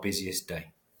 Saturday's our busiest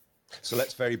day. So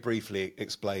let's very briefly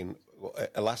explain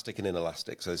elastic and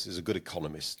inelastic. So this is a good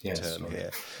economist term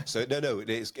here. So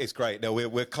it's great. No,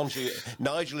 we're conscious.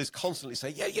 Nigel is constantly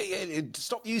saying, yeah.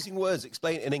 Stop using words.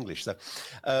 Explain it in English. So,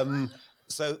 and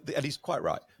he's quite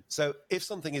right. So if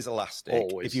something is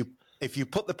elastic, if you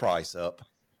put the price up,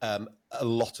 a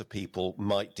lot of people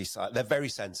might decide they're very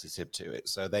sensitive to it,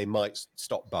 so they might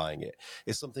stop buying it.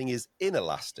 If something is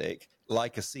inelastic,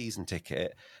 like a season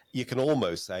ticket, you can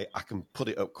almost say, I can put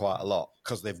it up quite a lot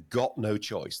because they've got no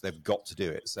choice. They've got to do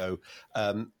it. So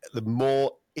the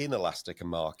more inelastic a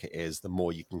market is, the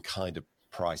more you can kind of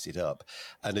price it up.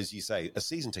 And as you say, a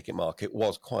season ticket market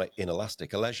was quite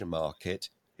inelastic. A leisure market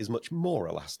is much more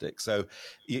elastic. So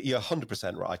you're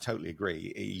 100% right. I totally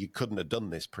agree. You couldn't have done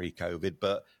this pre-COVID,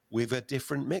 but we've a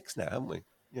different mix now, haven't we?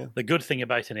 Yeah. The good thing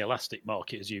about an elastic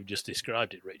market, as you've just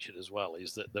described it, Richard, as well,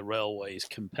 is that the railway is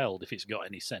compelled, if it's got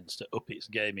any sense, to up its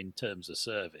game in terms of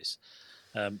service,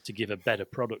 to give a better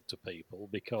product to people,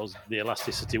 because the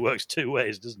elasticity works two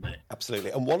ways, doesn't it?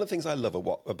 Absolutely. And one of the things I love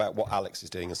about what Alex is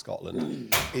doing in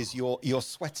Scotland is you're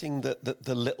sweating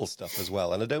the little stuff as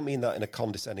well. And I don't mean that in a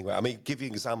condescending way. I mean, give you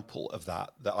an example of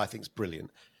that I think is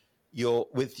brilliant. You're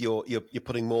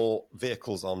putting more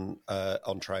vehicles on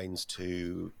trains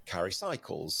to carry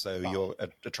cycles, so you're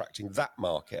attracting that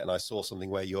market. And I saw something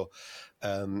where you're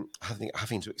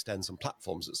having to extend some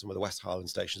platforms at some of the West Highland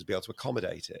stations to be able to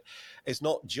accommodate it. It's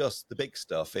not just the big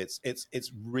stuff.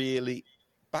 It's really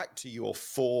back to your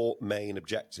four main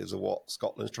objectives of what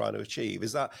Scotland's trying to achieve.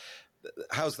 Is that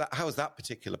is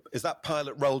that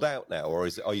pilot rolled out now, or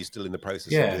are you still in the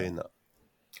process of doing that?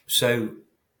 So.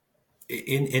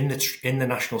 In the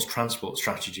National Transport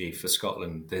Strategy for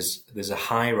Scotland, there's a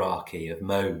hierarchy of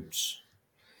modes,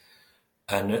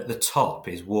 and at the top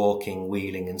is walking,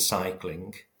 wheeling, and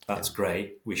cycling. That's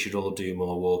great. We should all do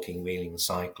more walking, wheeling, and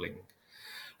cycling.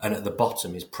 And at the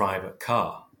bottom is private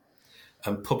car,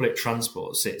 and public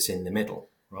transport sits in the middle,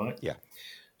 right? Yeah.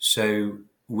 So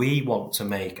we want to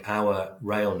make our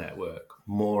rail network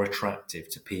more attractive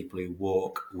to people who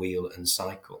walk, wheel, and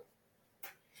cycle.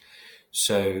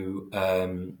 So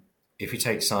if you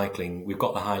take cycling, we've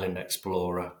got the Highland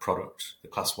Explorer product, the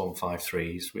Class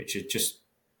 153s, which are just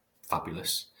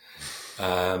fabulous.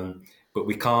 But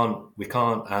we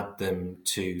can't add them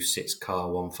to 6-car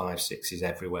 156s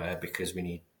everywhere because we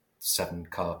need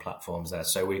 7-car platforms there.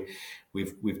 So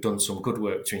we've done some good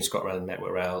work between ScotRail and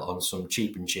Network Rail on some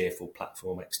cheap and cheerful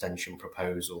platform extension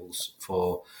proposals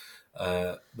for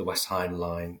the West Highland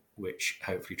line, which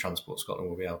hopefully Transport Scotland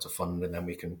will be able to fund, and then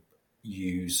we can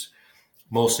use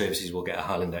more services. Will get a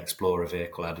Highland Explorer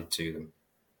vehicle added to them.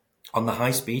 On the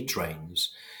high-speed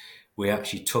trains, we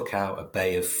actually took out a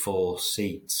bay of 4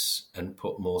 seats and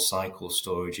put more cycle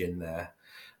storage in there,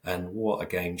 and what a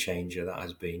game changer that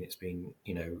has been. It's been,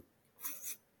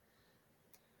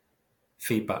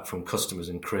 feedback from customers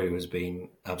and crew has been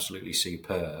absolutely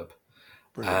superb.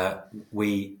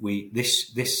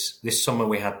 This summer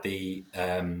we had the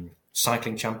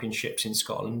cycling championships in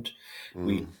Scotland.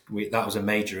 That was a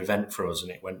major event for us,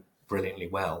 and it went brilliantly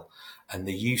well. And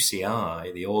the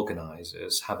UCI, the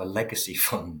organisers, have a legacy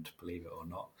fund, believe it or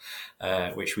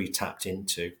not, which we tapped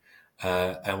into,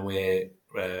 and we're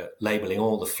labelling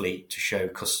all the fleet to show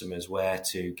customers where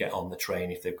to get on the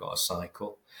train if they've got a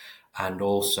cycle. And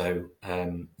also,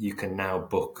 you can now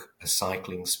book a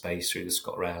cycling space through the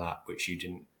ScotRail app, which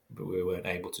we weren't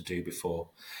able to do before.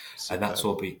 So, and that's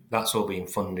all being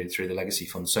funded through the legacy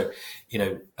fund. So,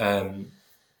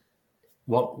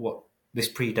 what this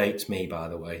predates me, by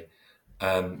the way.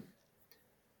 The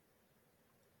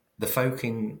folk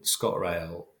in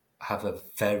ScotRail have a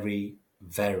very,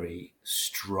 very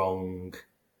strong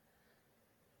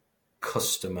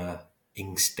customer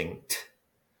instinct,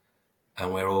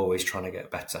 and we're always trying to get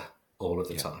better all of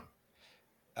the time.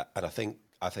 And I think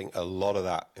a lot of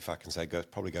that, if I can say,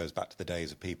 probably goes back to the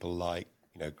days of people like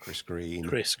Chris Green,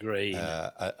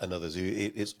 and others.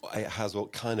 It has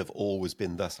kind of always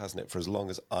been thus, hasn't it, for as long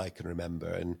as I can remember.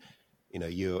 And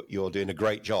you're doing a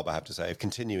great job, I have to say, of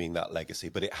continuing that legacy.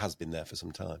 But it has been there for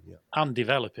some time, and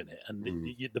developing it. And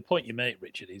the point you make,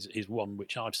 Richard, is one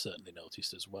which I've certainly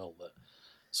noticed as well, that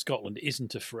Scotland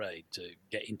isn't afraid to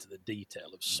get into the detail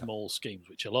of small schemes,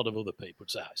 which a lot of other people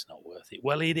would say, it's not worth it.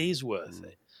 Well, it is worth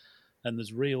it. And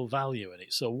there's real value in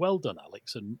it. So well done,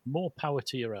 Alex, and more power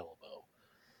to your elbow.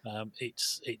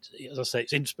 It's as I say,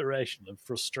 it's inspirational and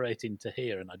frustrating to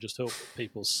hear, and I just hope that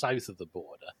people south of the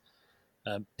border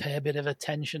pay a bit of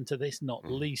attention to this, not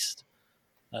least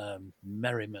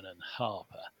Merriman and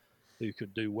Harper, who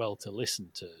could do well to listen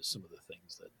to some of the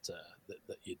things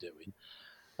that you're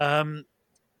doing.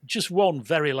 Just one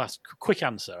very last quick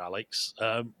answer, Alex.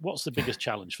 What's the biggest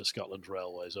challenge for Scotland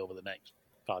Railways over the next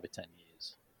 5 or 10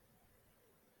 years?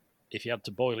 If you had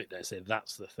to boil it down, say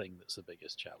that's the thing that's the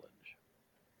biggest challenge.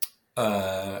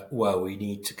 Well, we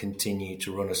need to continue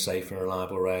to run a safe and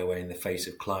reliable railway in the face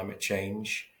of climate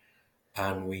change,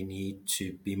 and we need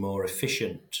to be more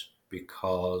efficient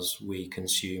because we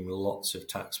consume lots of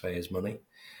taxpayers' money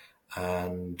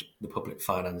and the public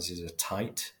finances are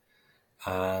tight,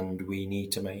 and we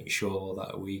need to make sure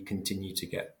that we continue to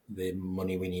get the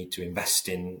money we need to invest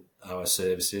in our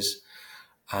services.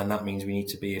 And that means we need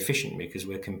to be efficient because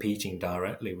we're competing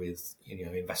directly with,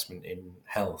 investment in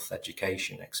health,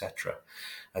 education, etc.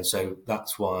 And so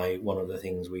that's why one of the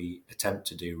things we attempt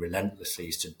to do relentlessly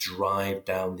is to drive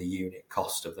down the unit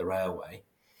cost of the railway,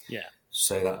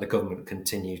 so that the government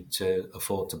continue to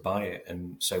afford to buy it.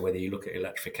 And so whether you look at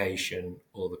electrification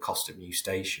or the cost of new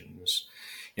stations,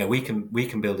 we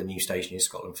can build a new station in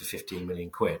Scotland for 15 million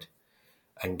quid,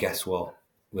 and guess what?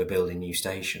 We're building new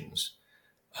stations.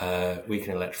 We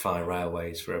can electrify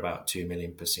railways for about 2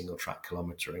 million per single track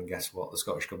kilometre, and guess what? The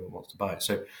Scottish Government wants to buy it.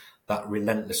 So that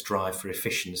relentless drive for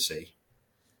efficiency,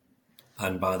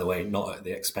 and by the way, not at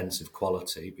the expense of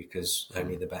quality, because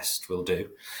only the best will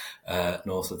do,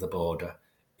 north of the border,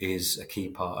 is a key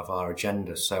part of our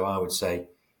agenda. So I would say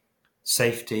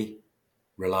safety,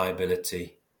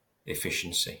 reliability,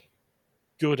 efficiency.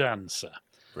 Good answer.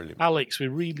 Brilliant. Alex, we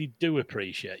really do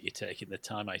appreciate you taking the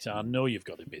time out. I know you've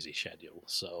got a busy schedule,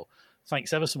 so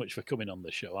thanks ever so much for coming on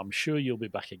the show. I'm sure you'll be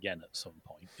back again at some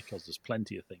point, because there's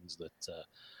plenty of things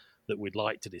that we'd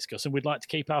like to discuss, and we'd like to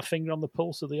keep our finger on the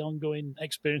pulse of the ongoing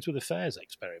Experience with Affairs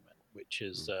experiment, which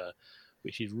is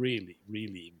really,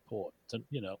 really important.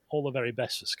 And, all the very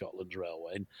best for Scotland's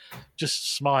Railway. And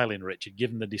just smiling, Richard,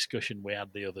 given the discussion we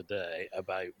had the other day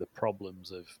about the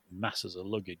problems of masses of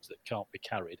luggage that can't be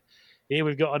carried, here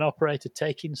we've got an operator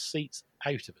taking seats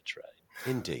out of a train.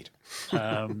 Indeed.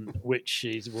 Which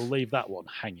is, we'll leave that one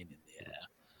hanging in the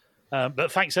air. But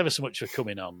thanks ever so much for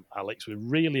coming on, Alex. We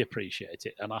really appreciate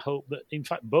it. And I hope that, in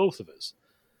fact, both of us,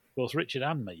 both Richard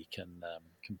and me, can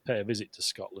pay a visit to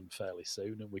Scotland fairly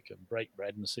soon, and we can break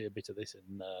bread and see a bit of this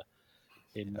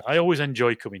I always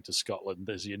enjoy coming to Scotland.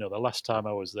 As you know, the last time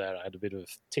I was there, I had a bit of a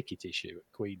ticket issue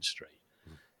at Queen Street.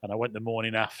 And I went the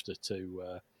morning after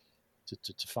to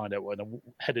find out when I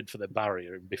headed for the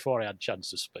barrier, and before I had a chance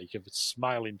to speak, a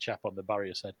smiling chap on the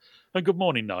barrier said, "Oh, good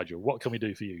morning, Nigel. What can we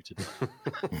do for you today?"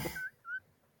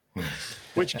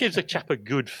 Which gives a chap a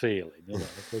good feeling,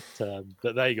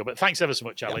 But there you go. But thanks ever so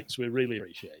much, Alex. We really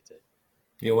appreciate it.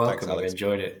 You're welcome. Thanks, Alex. I've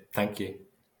enjoyed it. Thank you.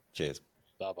 Cheers.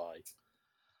 Bye-bye.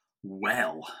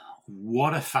 Well,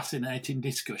 what a fascinating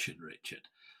discussion, Richard.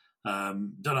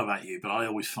 Don't know about you, but I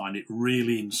always find it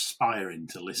really inspiring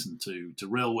to listen to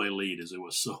railway leaders who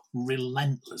are so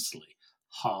relentlessly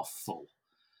half full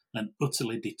and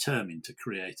utterly determined to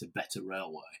create a better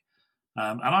railway.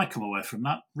 And I come away from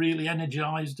that really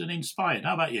energised and inspired.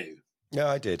 How about you? Yeah,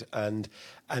 I did. And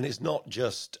it's not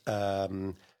just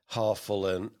half full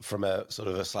and from a sort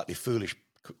of a slightly foolish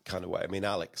kind of way. I mean,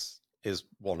 Alex is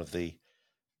one of the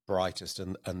brightest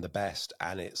and the best.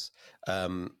 And it's,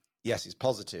 yes, it's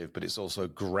positive, but it's also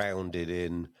grounded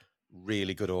in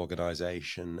really good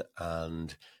organisation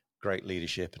and great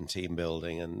leadership and team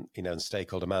building and, and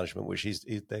stakeholder management, which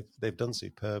they've done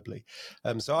superbly.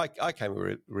 So I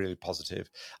came really positive.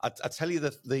 I tell you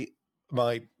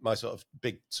my sort of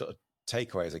big sort of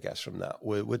takeaways, I guess, from that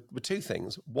were two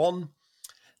things. One,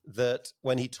 that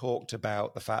when he talked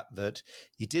about the fact that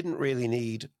he didn't really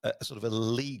need a sort of a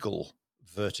legal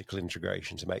vertical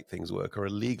integration to make things work, or a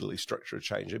legally structured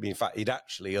change. I mean, in fact, he'd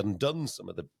actually undone some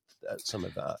of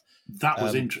that. That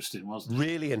was interesting, wasn't it?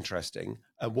 Really interesting.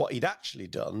 And what he'd actually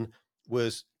done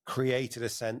was created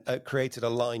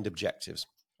aligned objectives.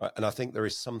 Right? And I think there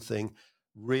is something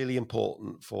really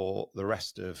important for the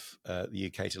rest of the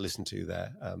UK to listen to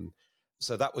there.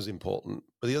 So that was important.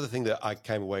 But the other thing that I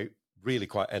came away really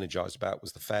quite energised about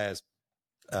was the fares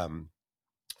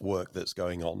work that's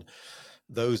going on.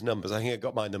 Those numbers, I think I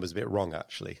got my numbers a bit wrong,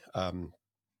 actually.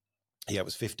 Yeah, it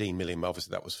was 15 million.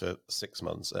 Obviously, that was for 6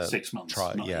 months. 6 months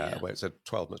trial. Yeah, well, it's a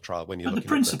 12-month trial. When you're but the looking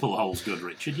principle holds good,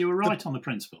 Richard. You were right on the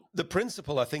principle. The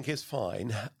principle, I think, is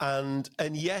fine, and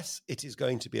yes, it is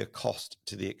going to be a cost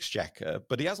to the Exchequer.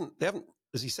 But they haven't,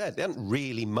 as he said, they haven't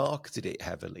really marketed it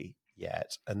heavily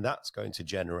yet, and that's going to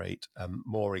generate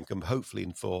more income, hopefully,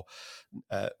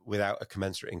 without a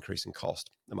commensurate increase in cost.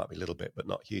 There might be a little bit, but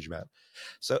not a huge amount.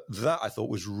 So that I thought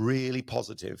was really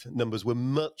positive. Numbers were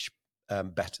much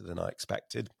better than I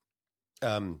expected.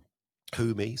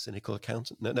 Who, me, cynical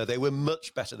accountant? No, they were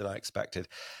much better than I expected.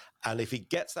 And if he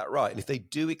gets that right, and if they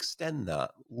do extend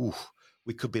that,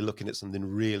 we could be looking at something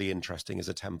really interesting as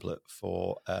a template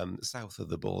for south of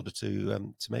the border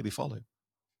to maybe follow.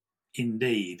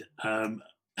 Indeed.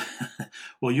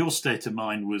 Well, your state of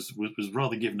mind was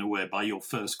rather given away by your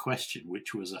first question,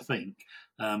 which was, I think,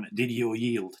 did your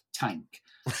yield tank?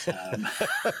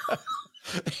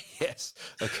 Yes.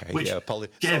 Okay. Which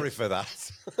sorry for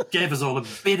that. Gave us all a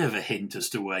bit of a hint as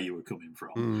to where you were coming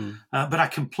from. But I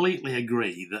completely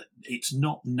agree that it's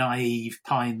not naive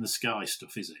pie-in-the-sky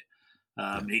stuff, is it?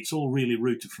 It's all really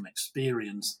rooted from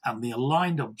experience, and the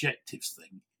aligned objectives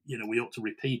thing, we ought to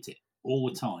repeat it all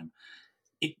the time.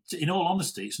 In all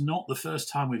honesty, it's not the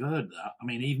first time we've heard that. I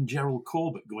mean, even Gerald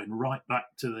Corbett, going right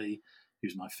back to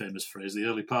use my famous phrase, the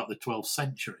early part of the 12th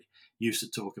century, used to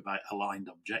talk about aligned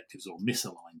objectives or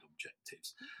misaligned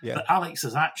objectives. Yeah. But Alex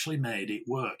has actually made it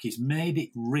work. He's made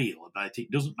it real about it.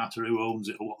 Doesn't matter who owns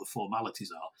it or what the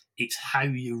formalities are. It's how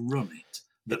you run it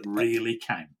that really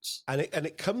counts. And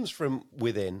it comes from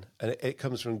within, and it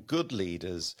comes from good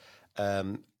leaders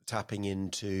tapping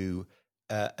into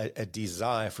a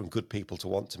desire from good people to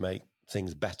want to make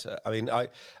things better. I mean, I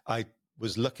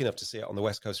was lucky enough to see it on the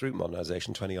West Coast Route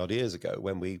Modernisation 20-odd years ago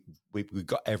when we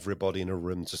got everybody in a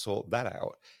room to sort that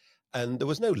out. And there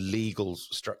was no legal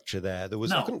structure there.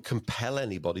 I couldn't compel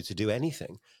anybody to do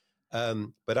anything.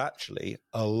 But actually,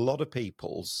 a lot of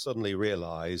people suddenly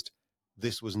realised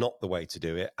this was not the way to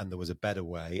do it, and there was a better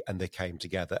way, and they came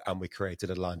together and we created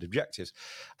aligned objectives.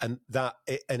 And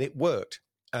it worked,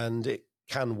 and it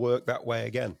can work that way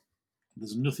again.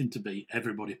 There's nothing to beat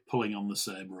everybody pulling on the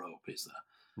same rope, is there?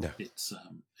 No. It's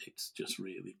just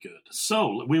really good.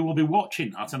 So we will be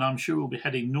watching that, and I'm sure we'll be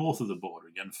heading north of the border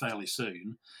again fairly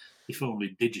soon, if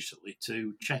only digitally,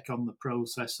 to check on the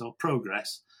process or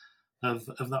progress of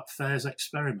that FAIRS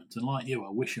experiment. And like you,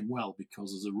 I wish him well,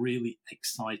 because there's a really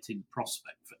exciting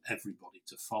prospect for everybody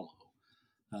to follow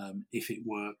if it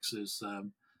works as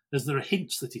there are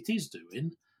hints that it is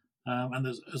doing, and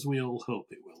as we all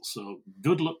hope it will. So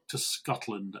good luck to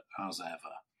Scotland as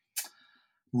ever.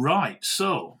 Right,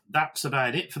 so that's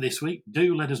about it for this week.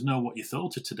 Do let us know what you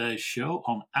thought of today's show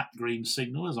on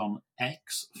 @GreenSignalers on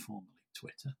X, formerly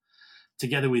Twitter,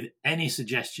 together with any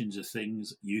suggestions of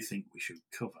things you think we should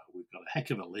cover. We've got a heck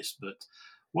of a list, but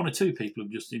one or two people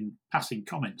have just in passing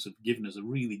comments have given us a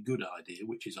really good idea,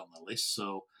 which is on the list,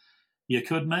 so you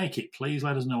could make it. Please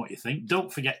let us know what you think.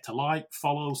 Don't forget to like,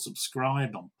 follow,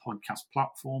 subscribe on podcast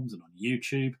platforms and on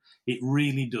YouTube. It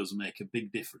really does make a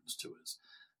big difference to us.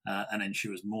 And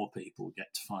ensures more people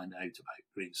get to find out about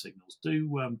Green Signals.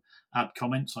 Do add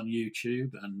comments on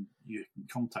YouTube, and you can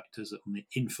contact us on the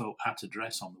info@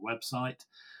 address on the website.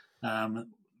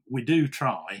 We do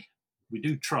try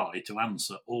to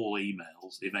answer all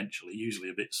emails eventually, usually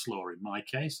a bit slower in my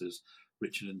case, as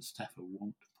Richard and Steph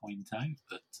want to point out,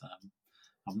 but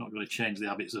I'm not going to change the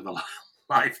habits of a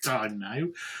lifetime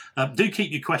now. Do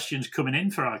keep your questions coming in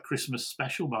for our Christmas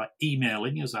special by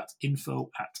emailing us at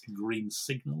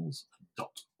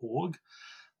info@greensignals.org.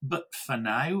 But for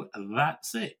now,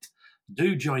 that's it.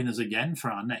 Do join us again for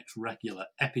our next regular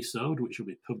episode, which will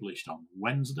be published on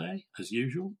Wednesday, as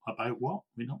usual. About what?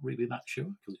 We're not really that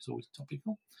sure, because it's always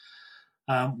topical.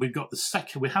 We have got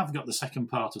the second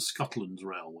part of Scotland's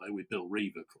Railway with Bill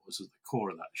Reeve, of course, as the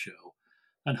core of that show.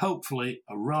 And hopefully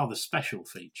a rather special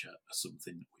feature of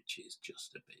something which is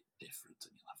just a bit different,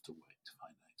 and you'll have to wait to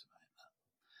find out about that.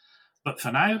 But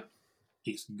for now,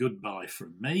 it's goodbye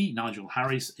from me, Nigel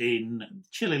Harris in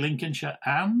chilly Lincolnshire,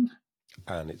 and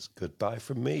it's goodbye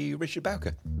from me, Richard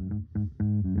Bowker.